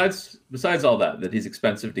gone. Besides all that he's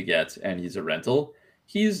expensive to get and he's a rental,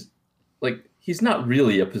 he's not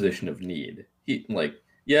really a position of need.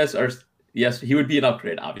 Yes, he would be an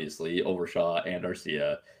upgrade, obviously, over Shaw and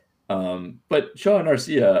Arcia. But Shaw and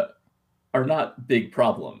Arcia are not big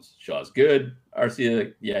problems. Shaw's good.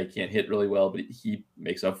 Arcia, he can't hit really well, but he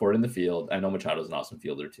makes up for it in the field. I know Machado's an awesome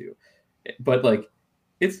fielder too. But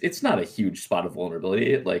it's not a huge spot of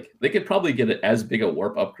vulnerability. Like they could probably get as big a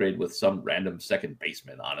warp upgrade with some random second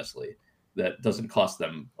baseman, honestly, that doesn't cost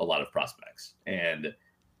them a lot of prospects. And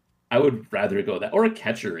I would rather go that, or a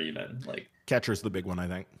catcher even. Like Catcher's the big one, I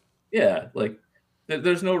think. yeah, like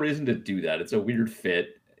there's no reason to do that. It's a weird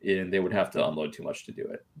fit, and they would have to unload too much to do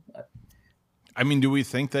it. I mean, do we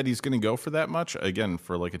think that he's going to go for that much again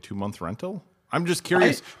for like a 2-month rental? I'm just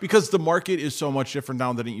curious because the market is so much different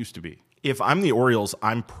now than it used to be. If I'm the Orioles,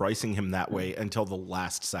 I'm pricing him that way until the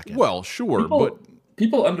last second. Well, sure, but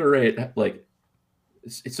people underrate like.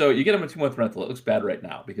 So you get him a 2-month rental. It looks bad right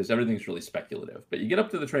now because everything's really speculative. But you get up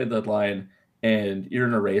to the trade deadline and you're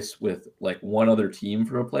in a race with like one other team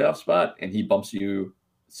for a playoff spot, and he bumps you.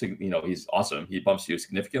 He's awesome. He bumps you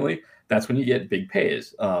significantly. That's when you get big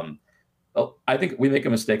pays. I think we make a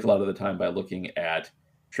mistake a lot of the time by looking at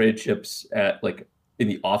trade chips at like in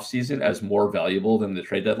the off season as more valuable than the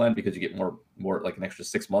trade deadline because you get more like an extra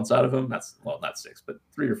 6 months out of them. That's not 6, but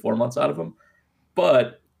 3 or 4 months out of them.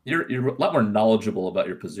 But you're a lot more knowledgeable about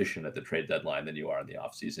your position at the trade deadline than you are in the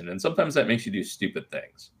offseason. And sometimes that makes you do stupid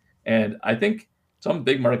things. And I think some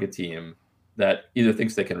big market team that either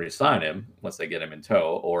thinks they can re-sign him once they get him in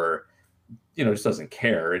tow or, just doesn't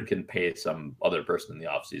care and can pay some other person in the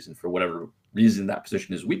offseason for whatever reason that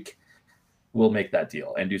position is weak will make that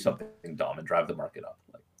deal and do something dumb and drive the market up.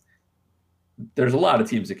 Like, there's a lot of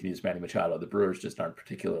teams that can use Manny Machado. The Brewers just aren't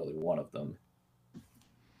particularly one of them.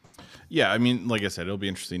 Yeah, I mean, like I said, it'll be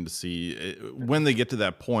interesting to see when they get to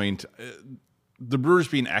that point. The Brewers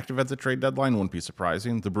being active at the trade deadline wouldn't be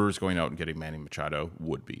surprising. The Brewers going out and getting Manny Machado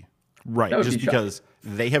would be. Right, just because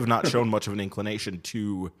they have not shown much of an inclination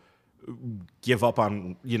to give up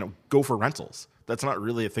on, go for rentals. That's not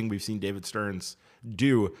really a thing we've seen David Stearns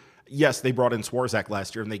do. Yes, they brought in Swarzak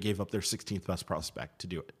last year and they gave up their 16th best prospect to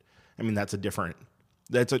do it. I mean, that's a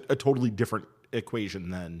totally different equation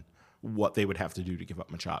than what they would have to do to give up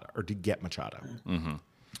Machado or to get Machado. Mm-hmm.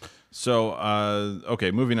 So, okay,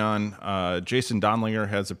 moving on. Jason Donlinger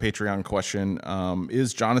has a Patreon question.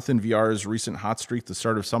 Is Jonathan Villar's recent hot streak the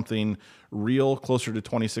start of something real closer to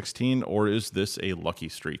 2016, or is this a lucky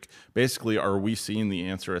streak? Basically, are we seeing the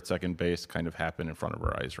answer at second base kind of happen in front of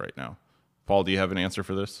our eyes right now? Paul, do you have an answer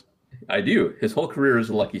for this? I do. His whole career is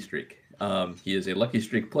a lucky streak. He is a lucky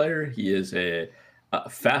streak player. He is a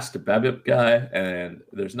fast BABIP guy, and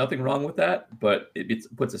there's nothing wrong with that, but it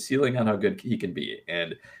puts a ceiling on how good he can be.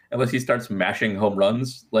 And unless he starts mashing home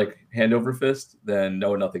runs like hand over fist, then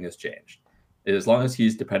nothing has changed. As long as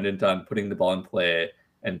he's dependent on putting the ball in play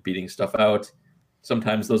and beating stuff out,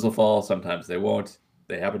 sometimes those will fall, sometimes they won't.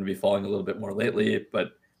 They happen to be falling a little bit more lately,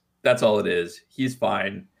 but that's all it is. He's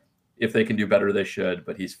fine. If they can do better, they should,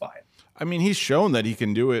 but he's fine. I mean, he's shown that he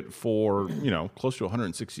can do it for, close to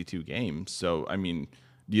 162 games. So, I mean,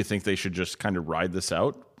 do you think they should just kind of ride this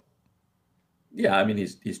out? Yeah, I mean,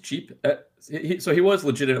 he's cheap. So he was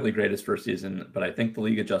legitimately great his first season, but I think the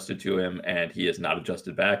league adjusted to him, and he has not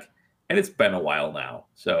adjusted back. And it's been a while now.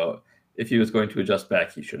 So if he was going to adjust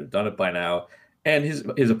back, he should have done it by now. And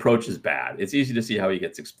his approach is bad. It's easy to see how he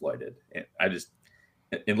gets exploited.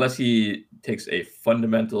 Unless he takes a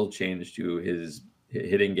fundamental change to his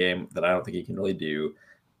hitting game that I don't think he can really do,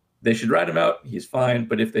 they should ride him out. He's fine.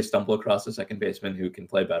 But if they stumble across a second baseman who can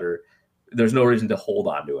play better, there's no reason to hold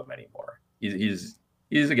on to him anymore. He's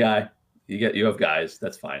a guy. You have guys.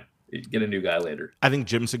 That's fine. You get a new guy later. I think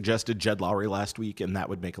Jim suggested Jed Lowry last week, and that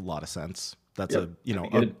would make a lot of sense. That's a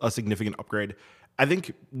significant upgrade. I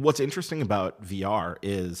think what's interesting about VR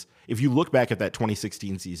is if you look back at that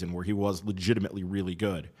 2016 season where he was legitimately really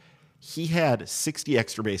good, he had 60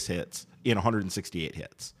 extra base hits in 168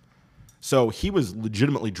 hits. So he was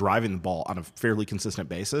legitimately driving the ball on a fairly consistent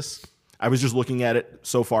basis. I was just looking at it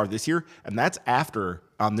so far this year, and that's after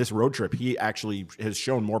on this road trip, he actually has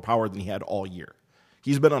shown more power than he had all year.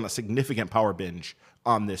 He's been on a significant power binge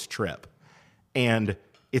on this trip, and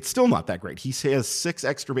it's still not that great. He has 6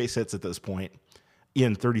 extra base hits at this point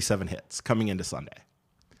in 37 hits coming into Sunday.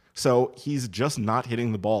 So he's just not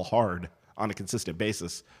hitting the ball hard on a consistent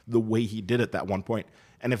basis the way he did at that one point.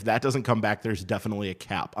 And if that doesn't come back, there's definitely a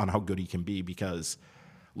cap on how good he can be because,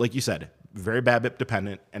 like you said, very BABIP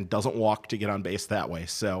dependent and doesn't walk to get on base that way.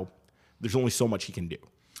 So there's only so much he can do.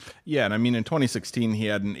 Yeah, and I mean, in 2016, he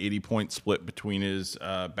had an 80-point split between his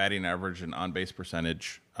batting average and on-base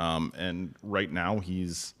percentage. And right now,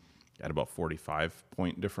 he's at about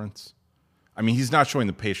 45-point difference. I mean, he's not showing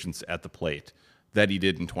the patience at the plate that he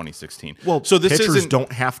did in 2016. Well, so this pitchers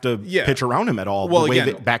don't have to pitch around him at all. Well, the way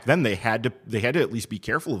that back then they had to at least be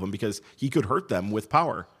careful of him because he could hurt them with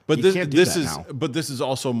power. But this is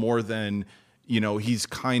also more than, he's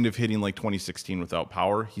kind of hitting like 2016 without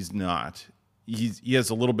power. He's not. he has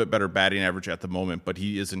a little bit better batting average at the moment, but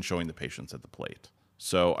he isn't showing the patience at the plate.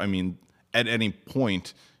 So, I mean, at any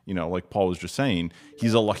point, like Paul was just saying,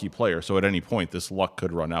 he's a lucky player. So at any point, this luck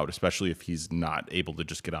could run out, especially if he's not able to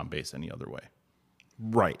just get on base any other way.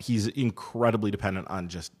 Right. He's incredibly dependent on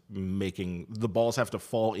just making the balls have to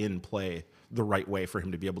fall in play the right way for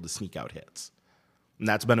him to be able to sneak out hits. And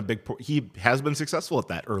that's been he has been successful at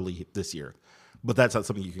that early this year, but that's not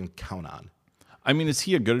something you can count on. I mean, is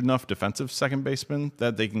he a good enough defensive second baseman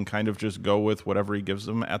that they can kind of just go with whatever he gives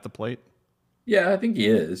them at the plate? Yeah, I think he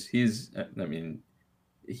is. He's an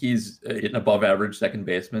above average second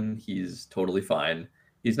baseman. He's totally fine.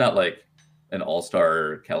 He's not like an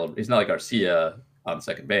all-star caliber. He's not like Garcia on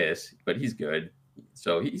second base, but he's good.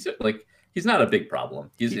 So he's not a big problem.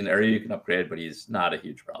 He's an area you can upgrade, but he's not a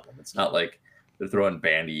huge problem. It's not like they're throwing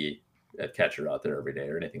Bandy at catcher out there every day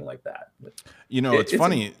or anything like that. It's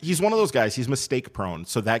funny. He's one of those guys. He's mistake prone,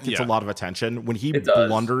 so that gets a lot of attention. When he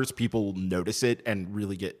blunders, people notice it and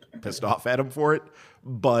really get pissed off at him for it.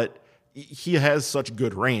 But he has such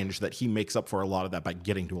good range that he makes up for a lot of that by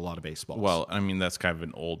getting to a lot of baseballs. Well, I mean, that's kind of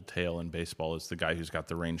an old tale in baseball, is the guy who's got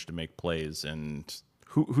the range to make plays. And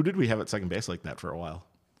who did we have at second base like that for a while?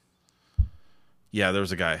 Yeah, there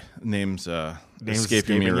was a guy. Name's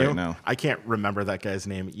escaping me right now. I can't remember that guy's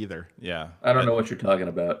name either. Yeah. I don't know what you're talking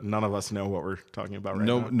about. None of us know what we're talking about right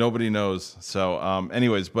now. Nobody knows. So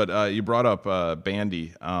anyways, but you brought up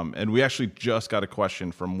Bandy, and we actually just got a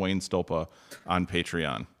question from Wayne Stolpa on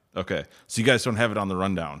Patreon. Okay, so you guys don't have it on the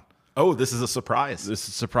rundown. Oh, this is a surprise. This is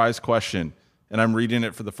a surprise question, and I'm reading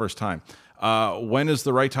it for the first time. When is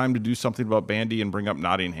the right time to do something about Bandy and bring up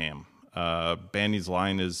Nottingham? Bandy's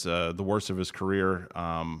line is the worst of his career,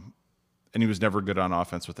 and he was never good on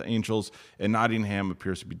offense with the Angels, and Nottingham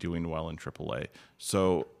appears to be doing well in AAA.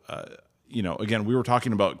 So, again, we were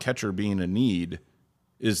talking about catcher being a need.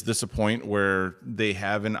 Is this a point where they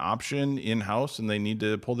have an option in-house and they need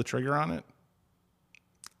to pull the trigger on it?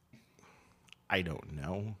 I don't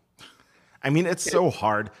know. I mean, it's so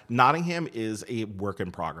hard. Nottingham is a work in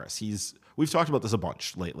progress. We've talked about this a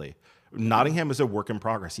bunch lately. Nottingham is a work in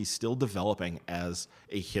progress. He's still developing as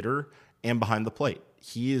a hitter and behind the plate.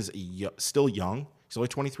 He is still young. He's only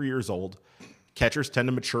 23 years old. Catchers tend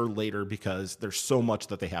to mature later because there's so much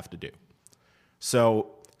that they have to do.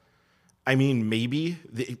 So, I mean, maybe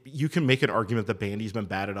you can make an argument that Bandy's been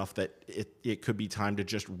bad enough that it could be time to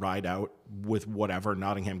just ride out with whatever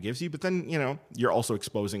Nottingham gives you. But then, you're also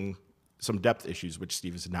exposing some depth issues, which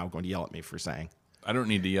Steve is now going to yell at me for saying. I don't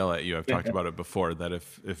need to yell at you. I've talked about it before, that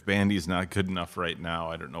if Bandy's not good enough right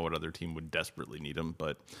now, I don't know what other team would desperately need him.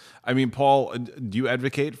 But, I mean, Paul, do you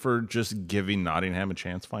advocate for just giving Nottingham a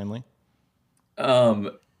chance finally?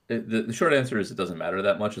 The short answer is it doesn't matter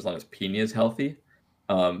that much as long as Pena is healthy.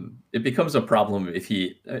 It becomes a problem if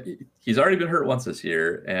he's already been hurt once this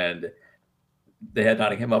year, and they had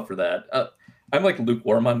Nottingham up for that. I'm like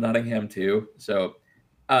lukewarm on Nottingham too, so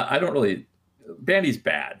I don't really. Bandy's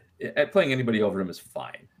bad. At playing anybody over him is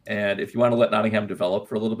fine, and if you want to let Nottingham develop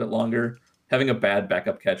for a little bit longer, having a bad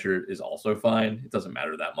backup catcher is also fine. It doesn't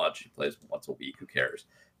matter that much. He plays once a week. Who cares?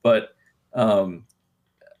 But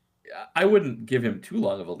I wouldn't give him too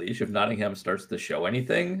long of a leash. If Nottingham starts to show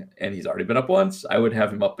anything, and he's already been up once, I would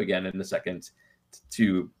have him up again in the second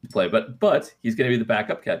to play. But he's going to be the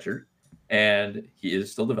backup catcher, and he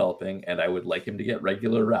is still developing, and I would like him to get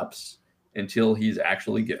regular reps until he's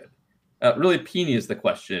actually good. Really, Pena is the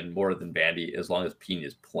question more than Bandy, as long as Pena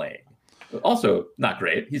is playing. Also, not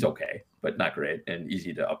great. He's okay, but not great and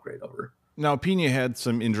easy to upgrade over. Now, Pena had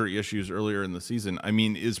some injury issues earlier in the season. I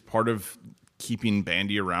mean, is part of keeping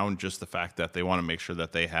Bandy around just the fact that they want to make sure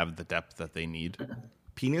that they have the depth that they need?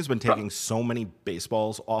 Pena's been taking so many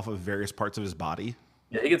baseballs off of various parts of his body.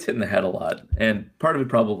 Yeah, he gets hit in the head a lot, and part of it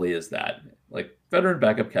probably is that. Like, veteran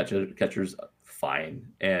backup catchers, fine,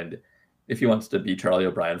 and if he wants to be Charlie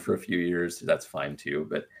O'Brien for a few years, that's fine too.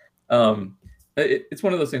 But it's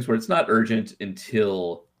one of those things where it's not urgent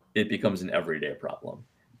until it becomes an everyday problem.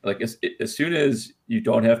 Like as soon as you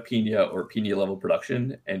don't have Pena or Pena level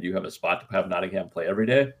production and you have a spot to have Nottingham play every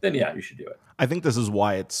day, then yeah, you should do it. I think this is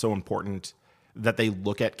why it's so important that they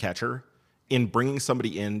look at catcher in bringing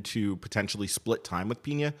somebody in to potentially split time with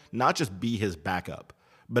Pena, not just be his backup,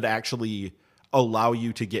 but actually allow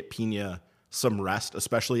you to get Pena some rest,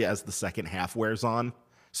 especially as the second half wears on,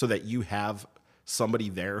 so that you have somebody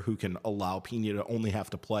there who can allow Pena to only have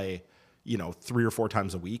to play, 3 or 4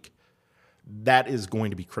 times a week. That is going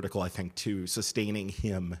to be critical, I think, to sustaining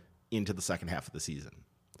him into the second half of the season.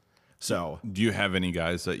 So, do you have any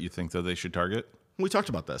guys that you think that they should target? We talked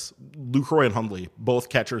about this. Lucroy and Hundley, both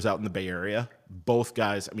catchers out in the Bay Area. Both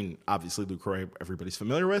guys, I mean, obviously Lucroy everybody's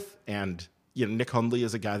familiar with, and Nick Hundley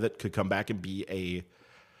is a guy that could come back and be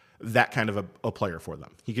that kind of a player for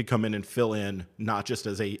them. He could come in and fill in, not just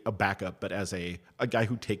as a backup, but as a guy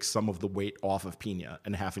who takes some of the weight off of Pena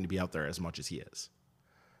and having to be out there as much as he is.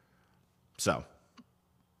 So.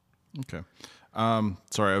 Okay.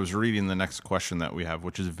 Sorry, I was reading the next question that we have,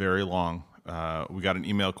 which is very long. We got an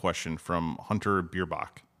email question from Hunter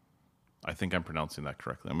Bierbach. I think I'm pronouncing that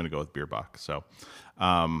correctly. I'm going to go with Bierbach. So,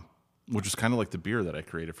 which is kind of like the beer that I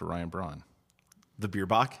created for Ryan Braun. The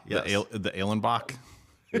Bierbach? Yes. The Ehlenbach.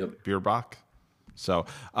 Yep. Bierbach. So,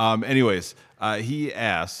 anyways, he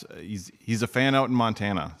asks, he's a fan out in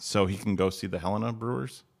Montana, so he can go see the Helena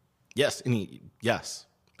Brewers? Yes. Yes.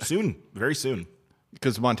 Soon. Very soon.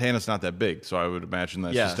 Because Montana's not that big, so I would imagine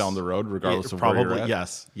that's just down the road, regardless of where you're at.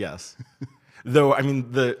 Yes. Though, I mean,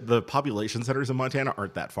 the population centers in Montana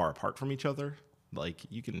aren't that far apart from each other. Like,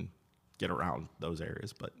 you can get around those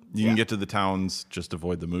areas, but you can get to the towns, just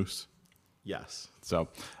avoid the moose. Yes. So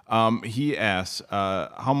he asks,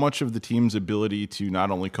 how much of the team's ability to not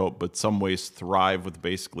only cope, but some ways thrive with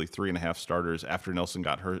basically 3.5 starters after Nelson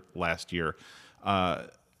got hurt last year,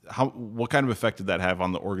 what kind of effect did that have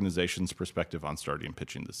on the organization's perspective on starting and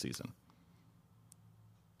pitching this season?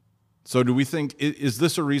 So do we think, is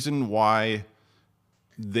this a reason why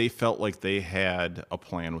they felt like they had a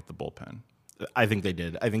plan with the bullpen? I think they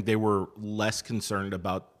did. I think they were less concerned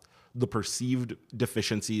about the perceived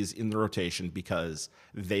deficiencies in the rotation because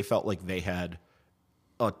they felt like they had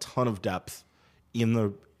a ton of depth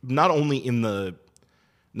not only in the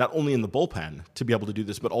bullpen to be able to do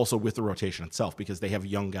this, but also with the rotation itself, because they have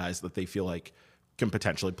young guys that they feel like can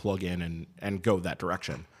potentially plug in and go that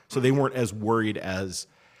direction. So they weren't as worried as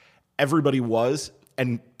everybody was,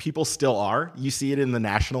 and people still are. You see it in the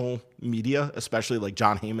national media, especially like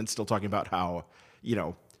John Heyman still talking about how,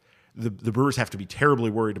 the Brewers have to be terribly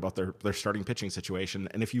worried about their starting pitching situation.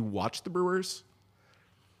 And if you watch the Brewers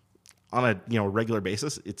on a regular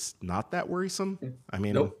basis, it's not that worrisome. I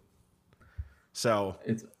mean, nope. So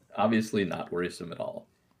it's obviously not worrisome at all.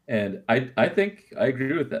 And I think I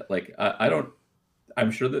agree with that. Like, I'm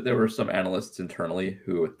sure that there were some analysts internally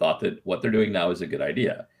who thought that what they're doing now is a good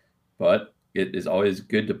idea, but it is always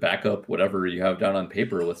good to back up whatever you have down on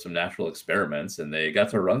paper with some natural experiments. And they got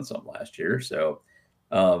to run some last year. So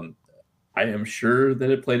I am sure that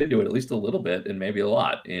it played into it at least a little bit and maybe a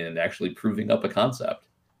lot in actually proving up a concept.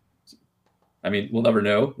 I mean, we'll never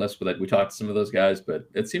know unless we talk to some of those guys, but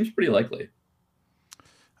it seems pretty likely.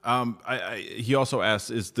 He also asks,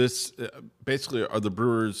 is this basically, are the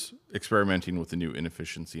Brewers experimenting with the new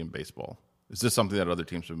inefficiency in baseball? Is this something that other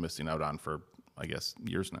teams have been missing out on for, I guess,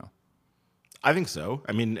 years now? I think so.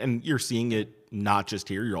 I mean, and you're seeing it not just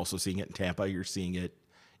here. You're also seeing it in Tampa. You're seeing it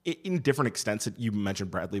in different extents. That you mentioned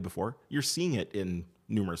Bradley before. You're seeing it in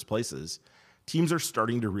numerous places. Teams are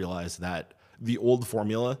starting to realize that the old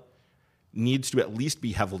formula needs to at least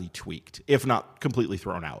be heavily tweaked, if not completely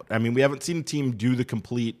thrown out. I mean, we haven't seen a team do the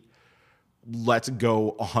complete let's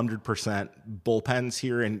go 100% bullpens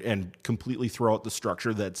here and completely throw out the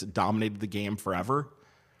structure that's dominated the game forever.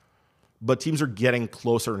 But teams are getting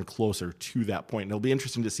closer and closer to that point. And it'll be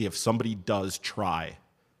interesting to see if somebody does try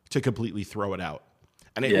to completely throw it out.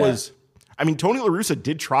 And it was, I mean, Tony La Russa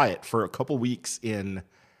did try it for a couple weeks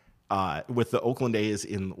with the Oakland A's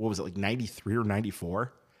in, what was it, like 93 or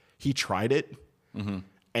 94? He tried it. Mm-hmm.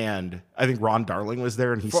 And I think Ron Darling was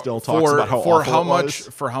there, and he still talks about how awful it was.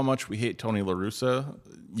 For how much we hate Tony La Russa,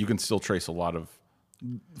 you can still trace a lot of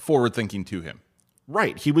forward thinking to him.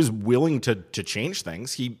 Right. He was willing to change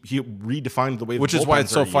things. He redefined the way Which is why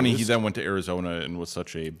it's so funny he then went to Arizona and was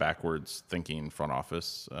such a backwards thinking front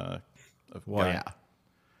office guy. Yeah.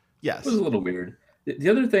 Yes. It was a little weird. The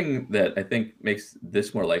other thing that I think makes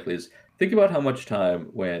this more likely is think about how much time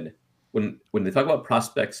when they talk about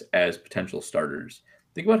prospects as potential starters,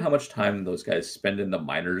 think about how much time those guys spend in the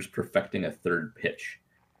minors perfecting a third pitch,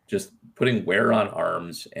 just putting wear on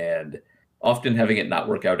arms and often having it not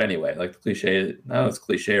work out anyway. Like the cliche, no, it's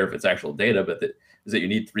cliche or if it's actual data, but is that you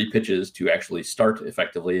need 3 pitches to actually start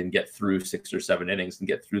effectively and get through 6 or 7 innings and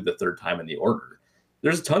get through the third time in the order.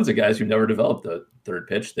 There's tons of guys who never developed the third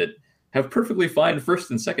pitch that have perfectly fine first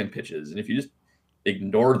and second pitches. And if you just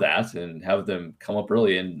ignore that and have them come up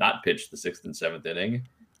early and not pitch the 6th and 7th inning,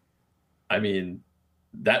 I mean,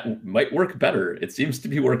 that might work better. It seems to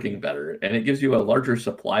be working better, and it gives you a larger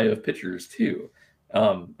supply of pitchers too.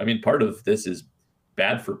 I mean, part of this is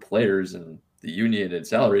bad for players and the union and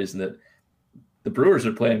salaries, and that the Brewers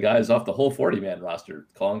are playing guys off the whole 40-man roster,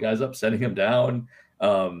 calling guys up, setting them down.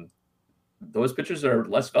 Those pitchers are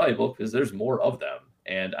less valuable because there's more of them,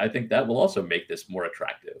 and I think that will also make this more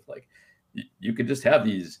attractive. Like you could just have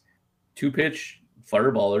these 2-pitch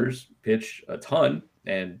fireballers pitch a ton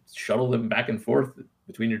and shuttle them back and forth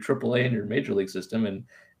between your AAA and your major league system, and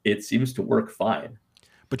it seems to work fine.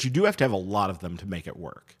 But you do have to have a lot of them to make it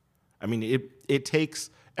work. I mean, it takes,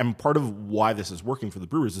 and part of why this is working for the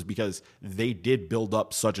Brewers is because they did build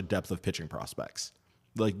up such a depth of pitching prospects.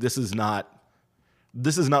 Like, this is not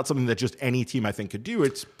something that just any team, I think, could do.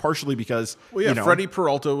 It's partially because, Freddie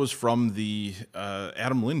Peralta was from the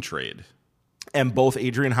Adam Lynn trade. And both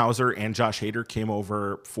Adrian Hauser and Josh Hader came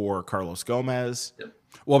over for Carlos Gomez. Yep.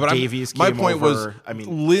 Well, but Davies my came point over. was, I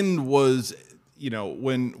mean, Lynn was,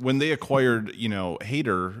 when they acquired,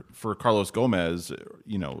 Hader for Carlos Gomez,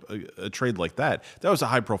 a trade like that was a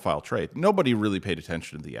high profile trade. Nobody really paid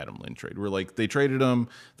attention to the Adam Lynn trade. We're like, they traded him,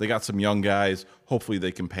 they got some young guys, hopefully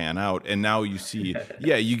they can pan out. And now you see,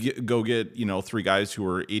 go get, 3 guys who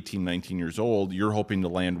are 18, 19 years old. You're hoping to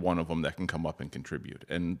land one of them that can come up and contribute.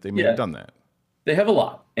 And they may have done that. They have a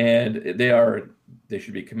lot, and they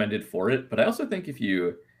should be commended for it. But I also think if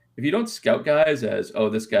you don't scout guys as,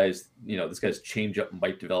 this guy's changeup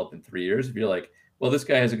might develop in 3 years. If you're like, well, this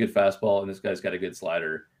guy has a good fastball and this guy's got a good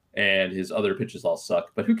slider and his other pitches all suck,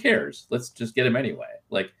 but who cares? Let's just get him anyway.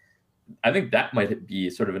 Like, I think that might be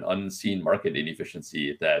sort of an unseen market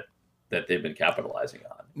inefficiency that they've been capitalizing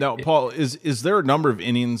on. Now, Paul, is there a number of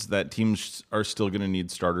innings that teams are still going to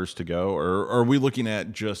need starters to go, or are we looking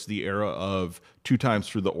at just the era of 2 times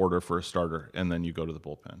through the order for a starter and then you go to the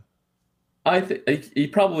bullpen? I think you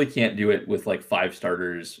probably can't do it with like 5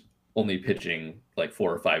 starters only pitching like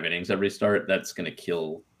 4 or 5 innings every start. That's going to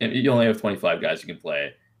kill. You only have 25 guys you can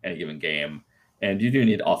play any given game, and you do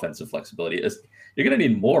need offensive flexibility. You're going to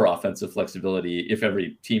need more offensive flexibility if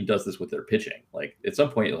every team does this with their pitching. Like, at some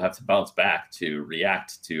point, you'll have to bounce back to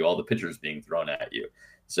react to all the pitchers being thrown at you.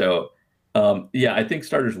 So, I think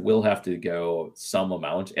starters will have to go some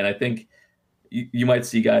amount, and I think you might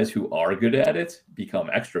see guys who are good at it become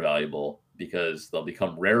extra valuable because they'll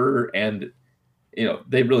become rarer, and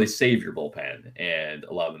they really save your bullpen and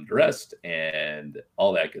allow them to rest and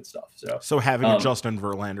all that good stuff. So having a Justin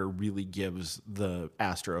Verlander really gives the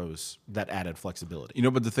Astros that added flexibility.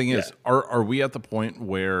 But the thing is, are we at the point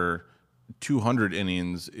where 200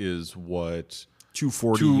 innings is what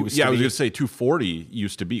 240 used to be? I was going to say 240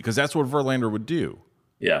 used to be, because that's what Verlander would do.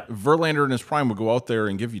 Yeah, Verlander in his prime would go out there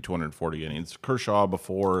and give you 240 innings. Kershaw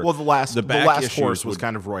before. Well, the last horse was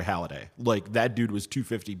kind of Roy Halladay. Like, that dude was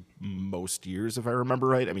 250 most years, if I remember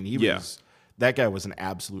right. I mean, that guy was an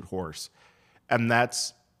absolute horse, and I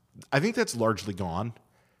think that's largely gone.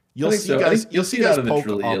 You'll see guys poke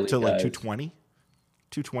up to like 220,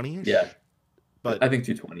 220ish. Yeah, but I think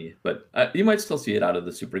 220. But you might still see it out of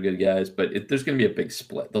the super good guys. But there's going to be a big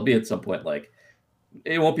split. There'll be at some point like.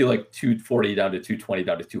 It won't be like 240 down to 220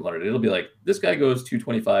 down to 200. It'll be like this guy goes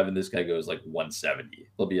 225 and this guy goes like 170.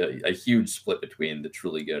 There'll be a huge split between the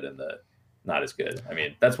truly good and the not as good. I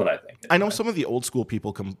mean, that's what I think. I know some of the old school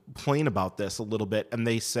people complain about this a little bit, and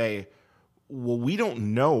they say, well, we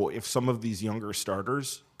don't know if some of these younger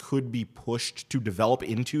starters could be pushed to develop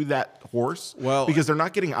into that horse, because they're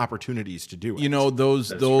not getting opportunities to do it.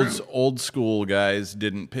 Those old school guys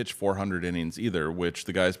didn't pitch 400 innings either, which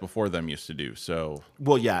the guys before them used to do. So,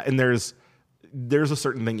 and there's a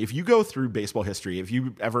certain thing. If you go through baseball history, if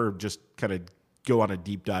you ever just kind of go on a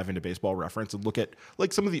deep dive into Baseball Reference and look at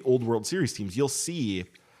like some of the old World Series teams, you'll see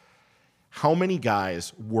how many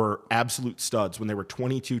guys were absolute studs when they were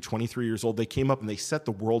 22, 23 years old. They came up and they set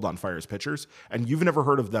the world on fire as pitchers, and you've never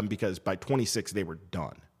heard of them because by 26 they were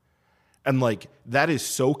done. And like, that is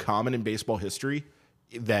so common in baseball history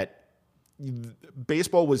that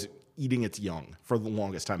baseball was eating its young for the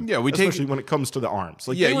longest time. Yeah, especially when it comes to the arms.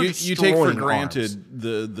 Like, you take for granted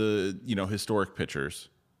the historic pitchers,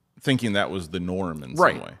 thinking that was the norm in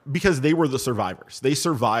some way. Because they were the survivors. They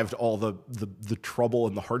survived all the trouble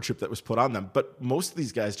and the hardship that was put on them. But most of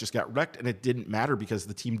these guys just got wrecked, and it didn't matter because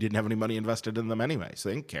the team didn't have any money invested in them anyway. So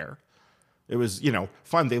they didn't care. It was,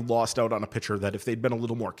 fine, they lost out on a pitcher that if they'd been a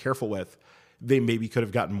little more careful with, they maybe could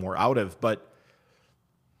have gotten more out of. But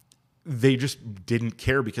they just didn't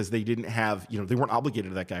care because they didn't have, they weren't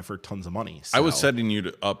obligated to that guy for tons of money. So. I was setting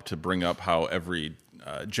you up to bring up how every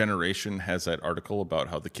generation has that article about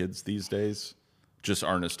how the kids these days just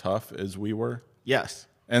aren't as tough as we were. Yes.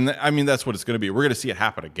 And that's what it's going to be. We're going to see it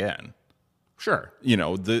happen again. Sure.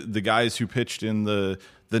 The guys who pitched in the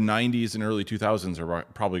 90s and early 2000s are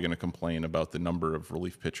probably going to complain about the number of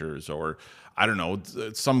relief pitchers, or I don't know,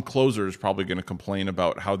 some closers probably going to complain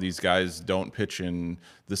about how these guys don't pitch in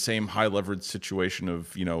the same high leverage situation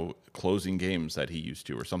of, closing games that he used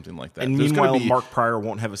to, or something like that. And meanwhile, Mark Pryor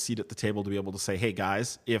won't have a seat at the table to be able to say, hey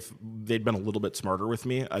guys, if they'd been a little bit smarter with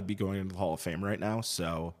me, I'd be going into the Hall of Fame right now.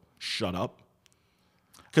 So shut up.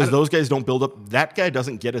 because those guys don't build up. That guy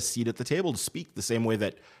doesn't get a seat at the table to speak the same way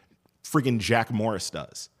that friggin' Jack Morris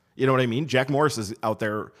does. You know what I mean? Jack Morris is out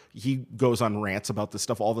there. He goes on rants about this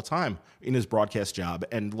stuff all the time in his broadcast job.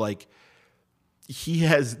 And like, he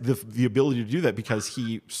has the ability to do that because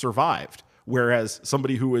he survived. Whereas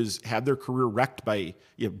somebody who has had their career wrecked by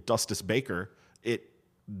Dustus Baker,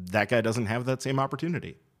 that guy doesn't have that same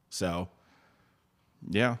opportunity. So,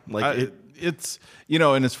 yeah, like it's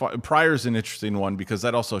and it's Pryor's an interesting one because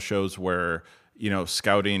that also shows where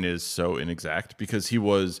scouting is so inexact because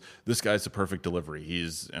this guy's a perfect delivery.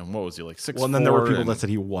 And what was he like 6'4"? Well, and then there were people that said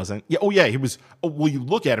he wasn't. Yeah. Oh yeah, he was. Oh, well, you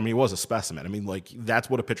look at him, he was a specimen. I mean, like that's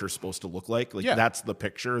what a pitcher's supposed to look like. Like that's the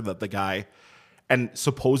picture that the guy. And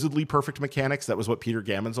supposedly perfect mechanics. That was what Peter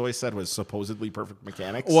Gammons always said was supposedly perfect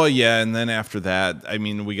mechanics. Well, yeah, and then after that, I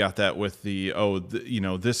mean, we got that with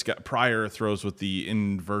this guy Pryor throws with the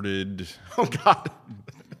inverted. Oh God.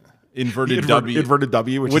 Inverted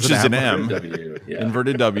W, which is an M.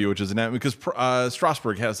 Inverted W, which is an M, because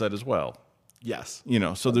Strasburg has that as well. Yes.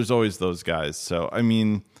 So there's always those guys. So I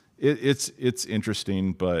mean, it's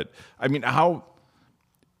interesting, but I mean, how.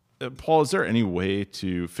 Paul, is there any way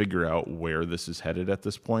to figure out where this is headed at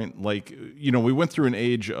this point? Like, we went through an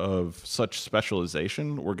age of such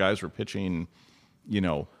specialization where guys were pitching,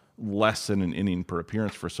 less than an inning per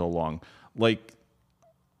appearance for so long. Like,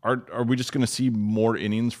 are we just going to see more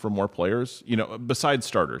innings from more players? Besides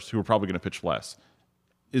starters who are probably going to pitch less,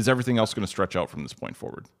 is everything else going to stretch out from this point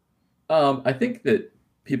forward? I think that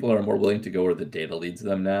people are more willing to go where the data leads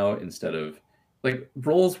them now instead of. Like,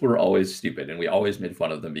 roles were always stupid, and we always made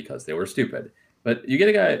fun of them because they were stupid. But you get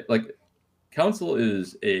a guy like Counsell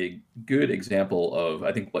is a good example of,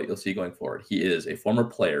 I think, what you'll see going forward. He is a former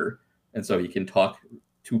player, and so he can talk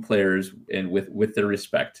to players and with their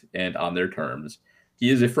respect and on their terms. He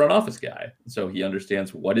is a front office guy, so he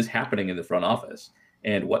understands what is happening in the front office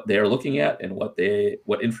and what they are looking at and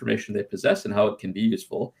what information they possess and how it can be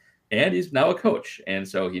useful. And he's now a coach, and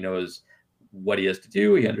so he knows what he has to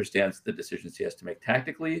do. He understands the decisions he has to make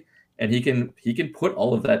tactically, and he can put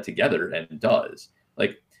all of that together and does.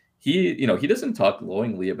 Like he doesn't talk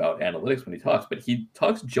glowingly about analytics when he talks, but he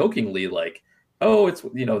talks jokingly like, oh, it's,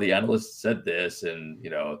 the analyst said this and,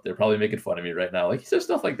 they're probably making fun of me right now. Like he says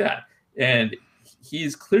stuff like that. And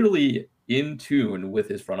he's clearly in tune with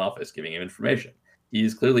his front office, giving him information.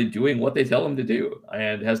 He's clearly doing what they tell him to do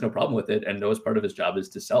and has no problem with it and knows part of his job is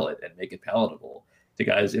to sell it and make it palatable to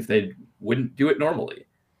guys if they wouldn't do it normally.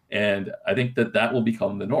 And I think that will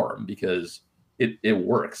become the norm because it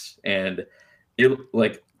works. And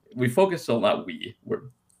we focus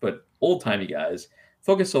but old timey guys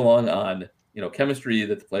focus so long on, chemistry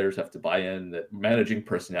that the players have to buy in, that managing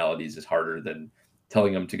personalities is harder than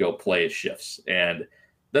telling them to go play shifts. And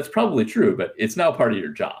that's probably true, but it's now part of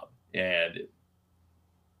your job. And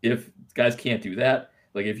if guys can't do that,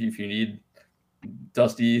 like if you need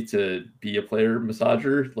Dusty to be a player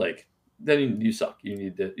massager, like then you suck. You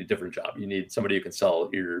need a different job. You need somebody who can sell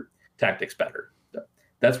your tactics better.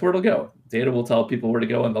 That's where it'll go. Data will tell people where to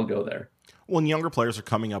go and they'll go there. Well, and younger players are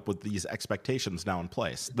coming up with these expectations now in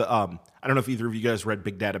place. I don't know if either of you guys read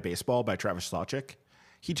Big Data Baseball by Travis Sawchik.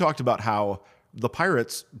 He talked about how the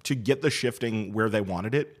Pirates, to get the shifting where they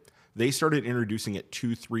wanted it, they started introducing it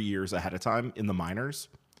 2-3 years ahead of time in the minors.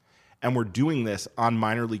 And we're doing this on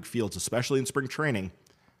minor league fields, especially in spring training.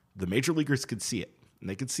 The major leaguers could see it, and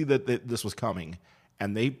they could see that this was coming,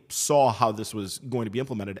 and they saw how this was going to be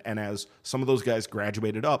implemented. And as some of those guys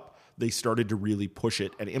graduated up, they started to really push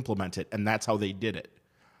it and implement it, and that's how they did it.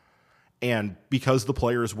 And because the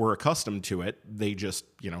players were accustomed to it, they just,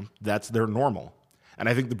 that's their normal. And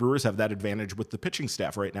I think the Brewers have that advantage with the pitching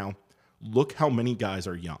staff right now. Look how many guys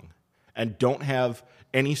are young and don't have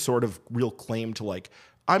any sort of real claim to like,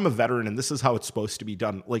 I'm a veteran and this is how it's supposed to be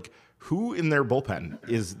done. Like, who in their bullpen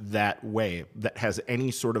is that way, that has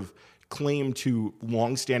any sort of claim to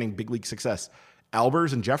long-standing big league success?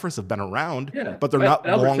 Albers and Jeffress have been around, but they're not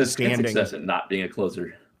long-standing. Success at not being a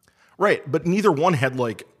closer. Right, but neither one had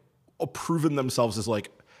like proven themselves as like,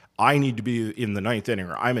 I need to be in the 9th inning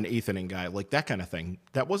or I'm an 8th inning guy, like that kind of thing.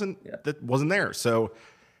 That wasn't there. So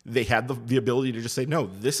they had the ability to just say, no,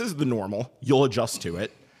 this is the normal. You'll adjust to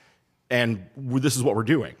it. And this is what we're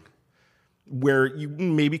doing. Where you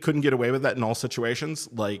maybe couldn't get away with that in all situations.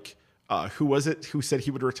 Like, who was it who said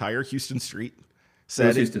he would retire? Houston Street.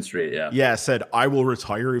 Said Houston Street, yeah. Yeah, said, I will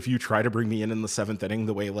retire if you try to bring me in the 7th inning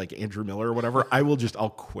the way like Andrew Miller or whatever. I'll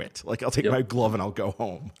quit. Like, I'll take my glove and I'll go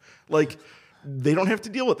home. Like, they don't have to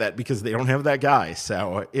deal with that because they don't have that guy.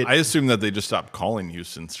 So I assume that they just stopped calling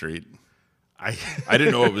Houston Street. I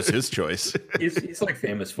didn't know it was his choice. He's like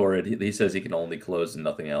famous for it. He says he can only close and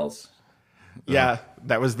nothing else. Yeah,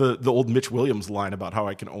 that was the old Mitch Williams line about how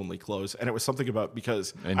I can only close, and it was something about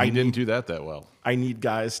because And he didn't do that well. I need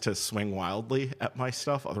guys to swing wildly at my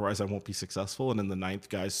stuff, otherwise I won't be successful. And in the ninth,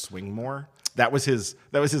 guys swing more. That was his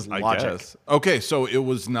I logic. guess. Okay, so it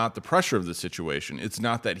was not the pressure of the situation. It's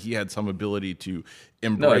not that he had some ability to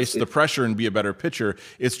embrace the pressure and be a better pitcher.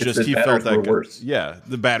 It's just he felt that worse. Yeah,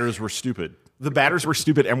 the batters were stupid. The batters were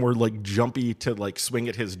stupid and were like jumpy to like swing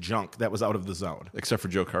at his junk that was out of the zone. Except for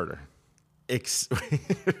Joe Carter.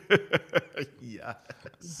 Yeah.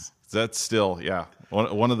 That's still,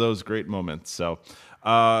 one of those great moments. So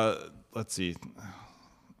let's see.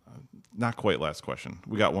 Not quite last question.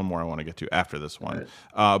 We got one more I want to get to after this one.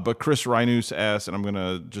 Right. But Chris Rhinus asked, and I'm going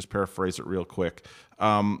to just paraphrase it real quick,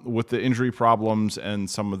 with the injury problems and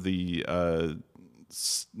some of the,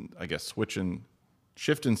 I guess,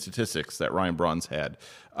 shift in statistics that Ryan Braun's had,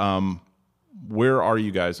 where are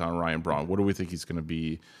you guys on Ryan Braun? What do we think he's going to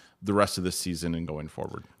be the rest of this season and going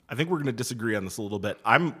forward? I think we're going to disagree on this a little bit.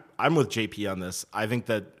 I'm with JP on this. I think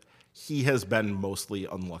that he has been mostly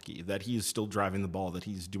unlucky, that he's still driving the ball, that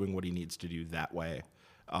he's doing what he needs to do that way.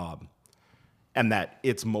 And that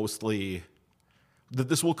it's mostly that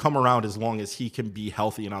this will come around as long as he can be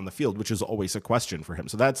healthy and on the field, which is always a question for him.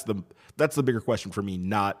 So that's the bigger question for me,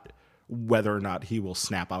 not whether or not he will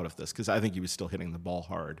snap out of this, because I think he was still hitting the ball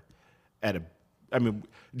hard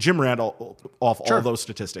Jim ran off all those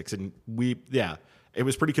statistics, and it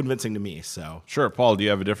was pretty convincing to me. So sure. Paul, do you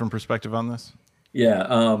have a different perspective on this?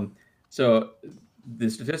 Yeah. So the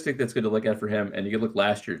statistic that's good to look at for him, and you can look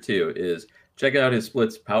last year too, is check out his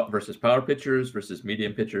splits versus power pitchers, versus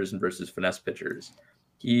medium pitchers, and versus finesse pitchers.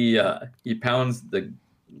 He pounds the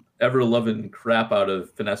ever-loving crap out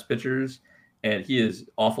of finesse pitchers, and he is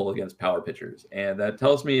awful against power pitchers. And that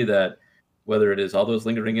tells me that whether it is all those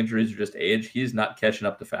lingering injuries or just age, he's not catching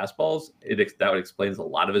up to fastballs. That explains a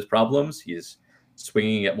lot of his problems. He's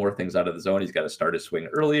swinging at more things out of the zone. He's got to start his swing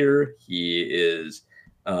earlier. He is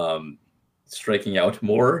striking out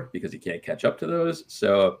more because he can't catch up to those.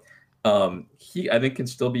 So he, I think, can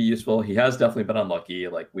still be useful. He has definitely been unlucky.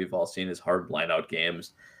 Like we've all seen his hard line out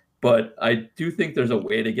games. But I do think there's a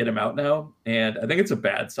way to get him out now. And I think it's a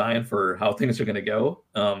bad sign for how things are going to go.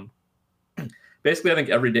 Basically, I think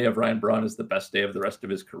every day of Ryan Braun is the best day of the rest of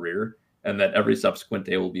his career, and that every subsequent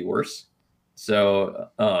day will be worse. So,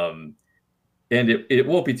 and it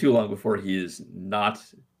won't be too long before he is not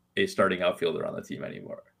a starting outfielder on the team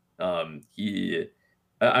anymore.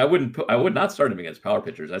 I would not start him against power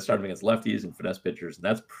pitchers. I'd start him against lefties and finesse pitchers, and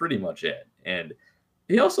that's pretty much it. And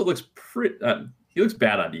he also looks he looks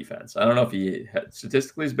bad on defense. I don't know if he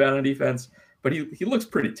statistically is bad on defense, but he looks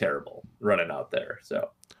pretty terrible running out there. So.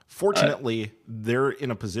 Fortunately, they're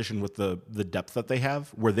in a position with the depth that they have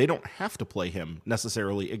where they don't have to play him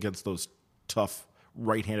necessarily against those tough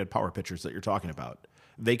right-handed power pitchers that you're talking about.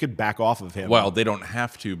 They could back off of him. Well, they don't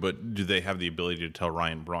have to, but do they have the ability to tell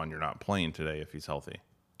Ryan Braun you're not playing today if he's healthy?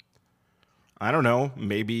 I don't know.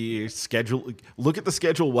 Maybe look at the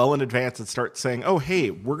schedule well in advance and start saying, oh,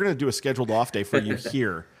 hey, we're going to do a scheduled off day for you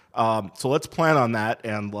here. So let's plan on that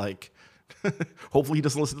and hopefully he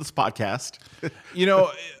doesn't listen to this podcast.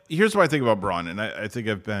 Here's what I think about Braun, and I think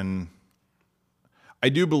I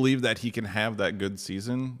do believe that he can have that good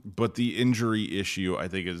season, but the injury issue, I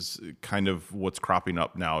think, is kind of what's cropping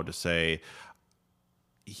up now to say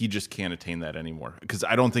he just can't attain that anymore, because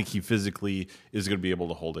I don't think he physically is going to be able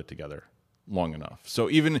to hold it together long enough. So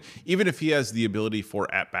even if he has the ability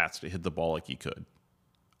for at-bats to hit the ball like he could,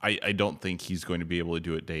 I don't think he's going to be able to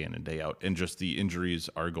do it day in and day out. And just the injuries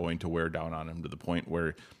are going to wear down on him to the point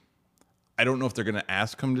where I don't know if they're going to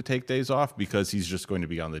ask him to take days off because he's just going to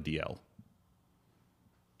be on the DL.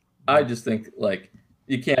 I just think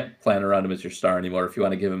you can't plan around him as your star anymore. If you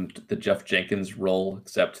want to give him the Jeff Jenkins role,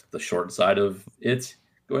 except the short side of it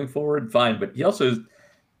going forward, fine. But he also,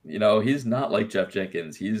 he's not like Jeff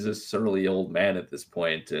Jenkins. He's a surly old man at this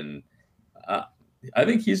point, and I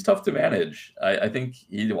think he's tough to manage. I think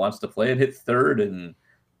he wants to play and hit third, and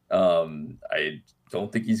I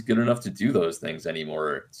don't think he's good enough to do those things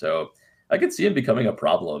anymore. So I could see him becoming a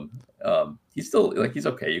problem. He's still he's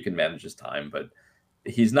okay. You can manage his time, but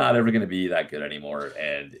he's not ever going to be that good anymore.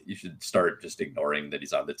 And you should start just ignoring that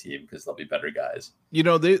he's on the team because there'll be better guys.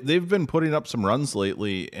 They've been putting up some runs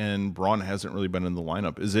lately, and Braun hasn't really been in the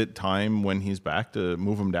lineup. Is it time when he's back to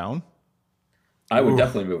move him down? I would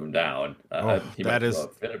definitely move him down. He might is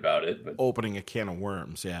fit about it, but opening a can of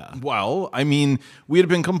worms. Yeah. Well, we had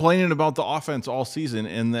been complaining about the offense all season,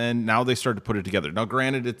 and then now they start to put it together. Now,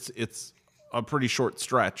 granted, it's a pretty short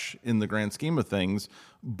stretch in the grand scheme of things,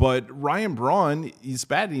 but Ryan Braun, he's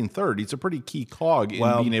batting third. He's a pretty key cog in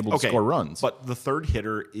being able to score runs. But the third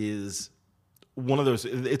hitter is one of those.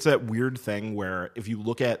 It's that weird thing where if you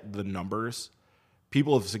look at the numbers,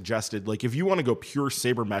 people have suggested, like, if you want to go pure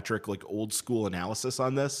sabermetric, like old school analysis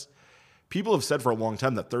on this, people have said for a long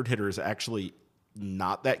time that third hitter is actually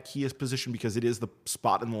not that keyest position because it is the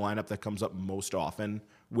spot in the lineup that comes up most often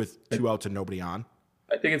with 2 outs and nobody on.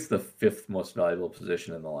 I think it's the 5th most valuable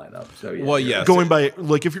position in the lineup. So yeah, Well, yes. Going by,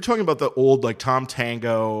 like, if you're talking about the old, like, Tom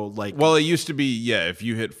Tango, like... Well, it used to be, yeah, if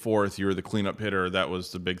you hit 4th, you were the cleanup hitter. That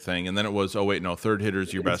was the big thing. And then it was, oh, wait, no, third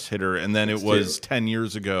hitter's your best hitter. And then it was 10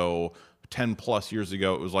 years ago, 10 plus years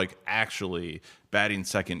ago, it was like, actually, batting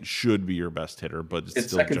second should be your best hitter, but it's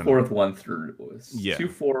still second, general. 4th, 1 through 2,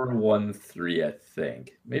 4, 1, 3, I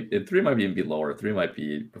think. Maybe 3 might even be lower. 3 might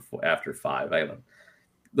be after 5. I don't know.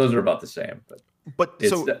 Those are about the same, But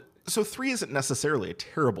so 3 isn't necessarily a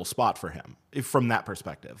terrible spot for him from that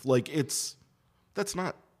perspective. Like, that's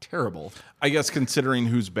not terrible. I guess considering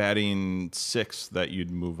who's batting 6th, that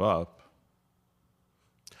you'd move up.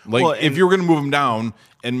 Like, Well, if you were going to move him down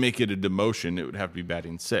and make it a demotion, it would have to be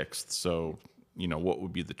batting 6th. So, what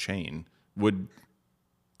would be the chain?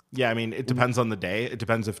 Yeah, I mean, it depends on the day. It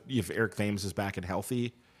depends if Eric Thames is back and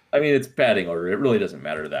healthy. I mean, it's batting order. It really doesn't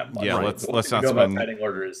matter that much. Yeah, right? let's what not you know about spend- batting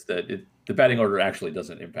order is that the batting order actually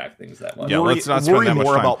doesn't impact things that much. Yeah, worry, let's not spend worry that much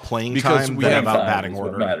more time. about playing Because time we than have about Time batting is what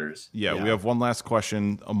order. matters. Yeah, we have one last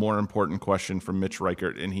question, a more important question from Mitch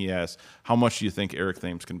Reichert, and he asks, how much do you think Eric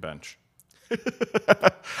Thames can bench?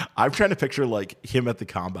 I'm trying to picture, like, him at the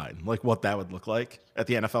combine, like what that would look like at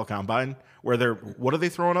the NFL combine, where what are they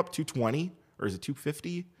throwing up, 220? Or is it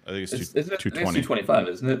 250? I think it's Isn't it 220. 225,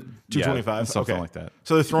 isn't it? 225? Yeah, something Okay. like that.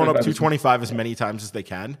 So they're throwing up 225 225 as many times as they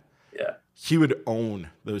can. Yeah. He would own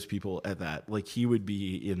those people at that. Like, he would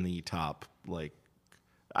be in the top, like,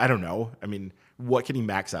 I don't know. I mean, what can he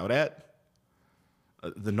max out at?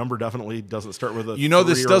 The number definitely doesn't start with a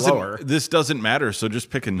 3 this doesn't matter, so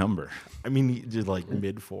just pick a number. I mean, he did like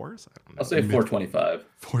mid fours. I don't know. I'll say 425.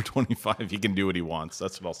 425, he can do what he wants.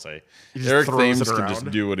 That's what I'll say. just Eric throws Thames it can around.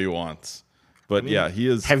 just do what he wants. But yeah, he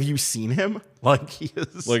is. Have you seen him? Like, he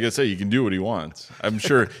is. Like I say, you can do what he wants. I'm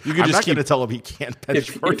sure you can I'm just not keep. going to tell him he can't bench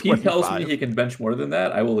If he 425. tells me he can bench more than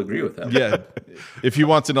that, I will agree with him. Yeah, if he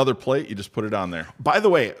wants another plate, you just put it on there. By the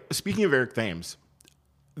way, speaking of Eric Thames,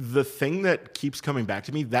 the thing that keeps coming back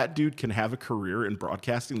to me, that dude can have a career in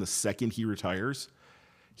broadcasting the second he retires.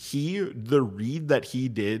 The read that he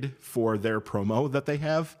did for their promo that they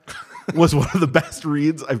have was one of the best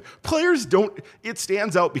reads. Players don't, it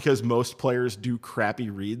stands out because most players do crappy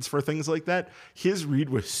reads for things like that. His read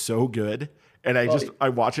was so good. And I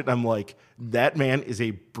watch it and I'm like, that man is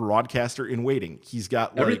a broadcaster in waiting. He's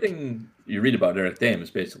got like Everything you read about Eric Thames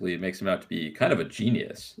basically makes him out to be kind of a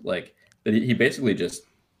genius. Like, that he basically just,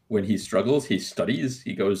 when he struggles, he studies,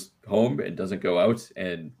 he goes home and doesn't go out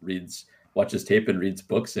and watches tape and reads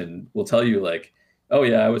books and will tell you, like, oh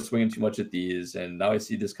yeah, I was swinging too much at these and now I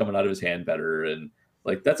see this coming out of his hand better. And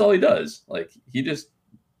like, that's all he does. Like, he just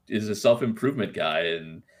is a self-improvement guy.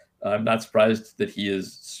 And I'm not surprised that he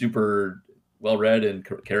is super well-read and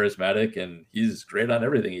charismatic, and he's great on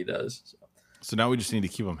everything he does. So now we just need to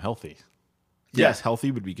keep him healthy. yes,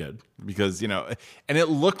 healthy would be good. Because, and it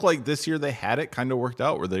looked like this year they had it kind of worked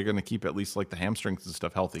out where they're going to keep at least like the hamstrings and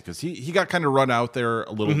stuff healthy. Because he got kind of run out there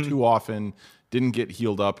a little too often, didn't get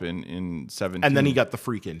healed up in 17. And then he got the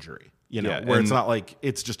freak injury, Yeah, where it's and- not like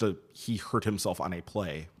it's just he hurt himself on a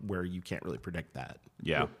play where you can't really predict that.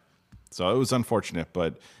 Yeah. So it was unfortunate,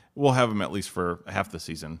 but we'll have him at least for half the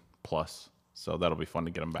season plus. So that'll be fun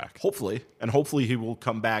to get him back. Hopefully. And hopefully he will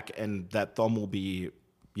come back and that thumb will be,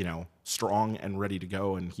 strong and ready to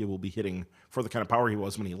go. And he will be hitting for the kind of power he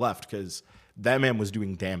was when he left, because that man was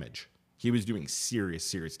doing damage. He was doing serious,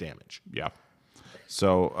 serious damage. Yeah.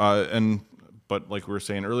 So, but like we were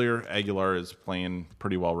saying earlier, Aguilar is playing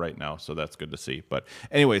pretty well right now, so that's good to see. But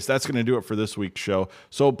anyways, that's going to do it for this week's show.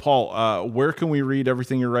 So, Paul, where can we read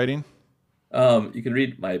everything you're writing? You can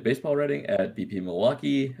read my baseball writing at BP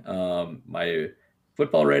Milwaukee. My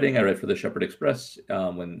football writing, I write for the Shepherd Express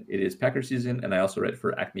when it is Packer season, and I also write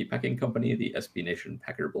for Acme Packing Company, the SB Nation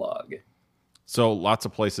Packer blog. So lots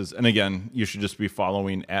of places. And again, you should just be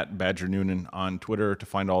following at Badger Noonan on Twitter to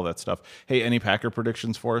find all that stuff. Hey, any Packer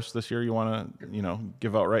predictions for us this year you want to,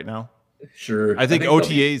 give out right now? Sure. I think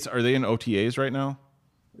OTAs, are they in OTAs right now?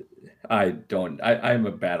 I don't. I'm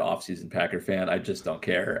a bad off-season Packer fan. I just don't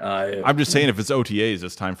care. I'm just saying, if it's OTAs,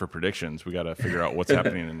 it's time for predictions. We got to figure out what's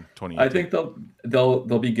happening in 2018. I think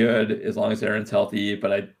they'll be good as long as Aaron's healthy,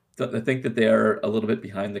 but I think that they are a little bit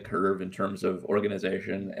behind the curve in terms of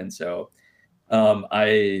organization, and so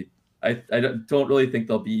I don't really think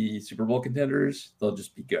they'll be Super Bowl contenders. They'll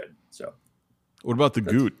just be good. So, what about the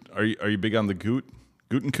Goot? Are you big on the Goot?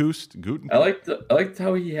 Gutekunst. I liked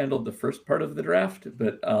how he handled the first part of the draft,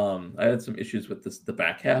 but I had some issues with the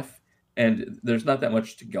back half, and there's not that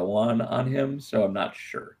much to go on him, so I'm not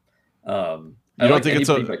sure. I don't think it's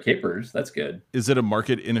but Capers. That's good. Is it a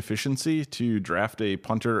market inefficiency to draft a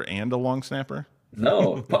punter and a long snapper?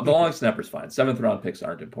 No, the long snapper's fine. 7th round picks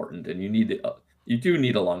aren't important, and you do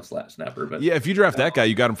need a long snapper. But yeah, if you draft that guy,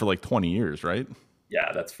 you got him for like 20 years, right?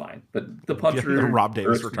 Yeah, that's fine. But the punter, the Rob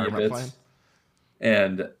Davis retirement plan,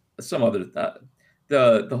 and some other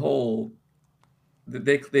the whole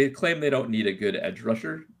they claim they don't need a good edge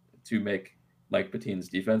rusher to make Mike Patina's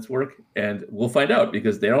defense work, and we'll find out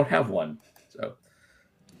because they don't have one. So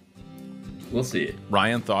we'll see.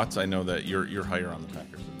 Ryan, thoughts? I know that you're higher on the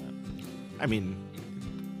Packers than that. I mean,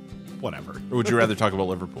 whatever. Or would you rather talk about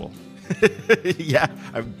Liverpool? Yeah,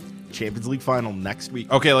 Champions League final next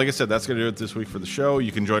week. Okay, like I said, that's going to do it this week for the show.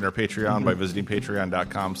 You can join our Patreon by visiting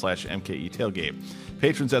patreon.com/MKE Tailgate.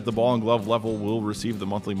 Patrons at the ball and glove level will receive the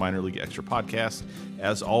monthly minor league extra podcast.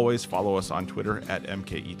 As always, follow us on Twitter at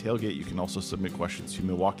MKE Tailgate. You can also submit questions to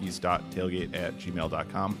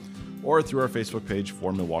milwaukees.tailgate@gmail.com or through our Facebook page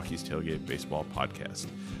for Milwaukee's Tailgate Baseball Podcast.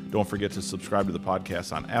 Don't forget to subscribe to the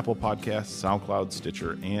podcast on Apple Podcasts, SoundCloud,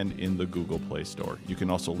 Stitcher, and in the Google Play Store. You can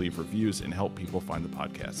also leave reviews and help people find the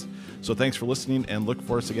podcast. So thanks for listening, and look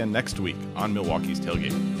for us again next week on Milwaukee's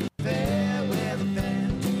Tailgate.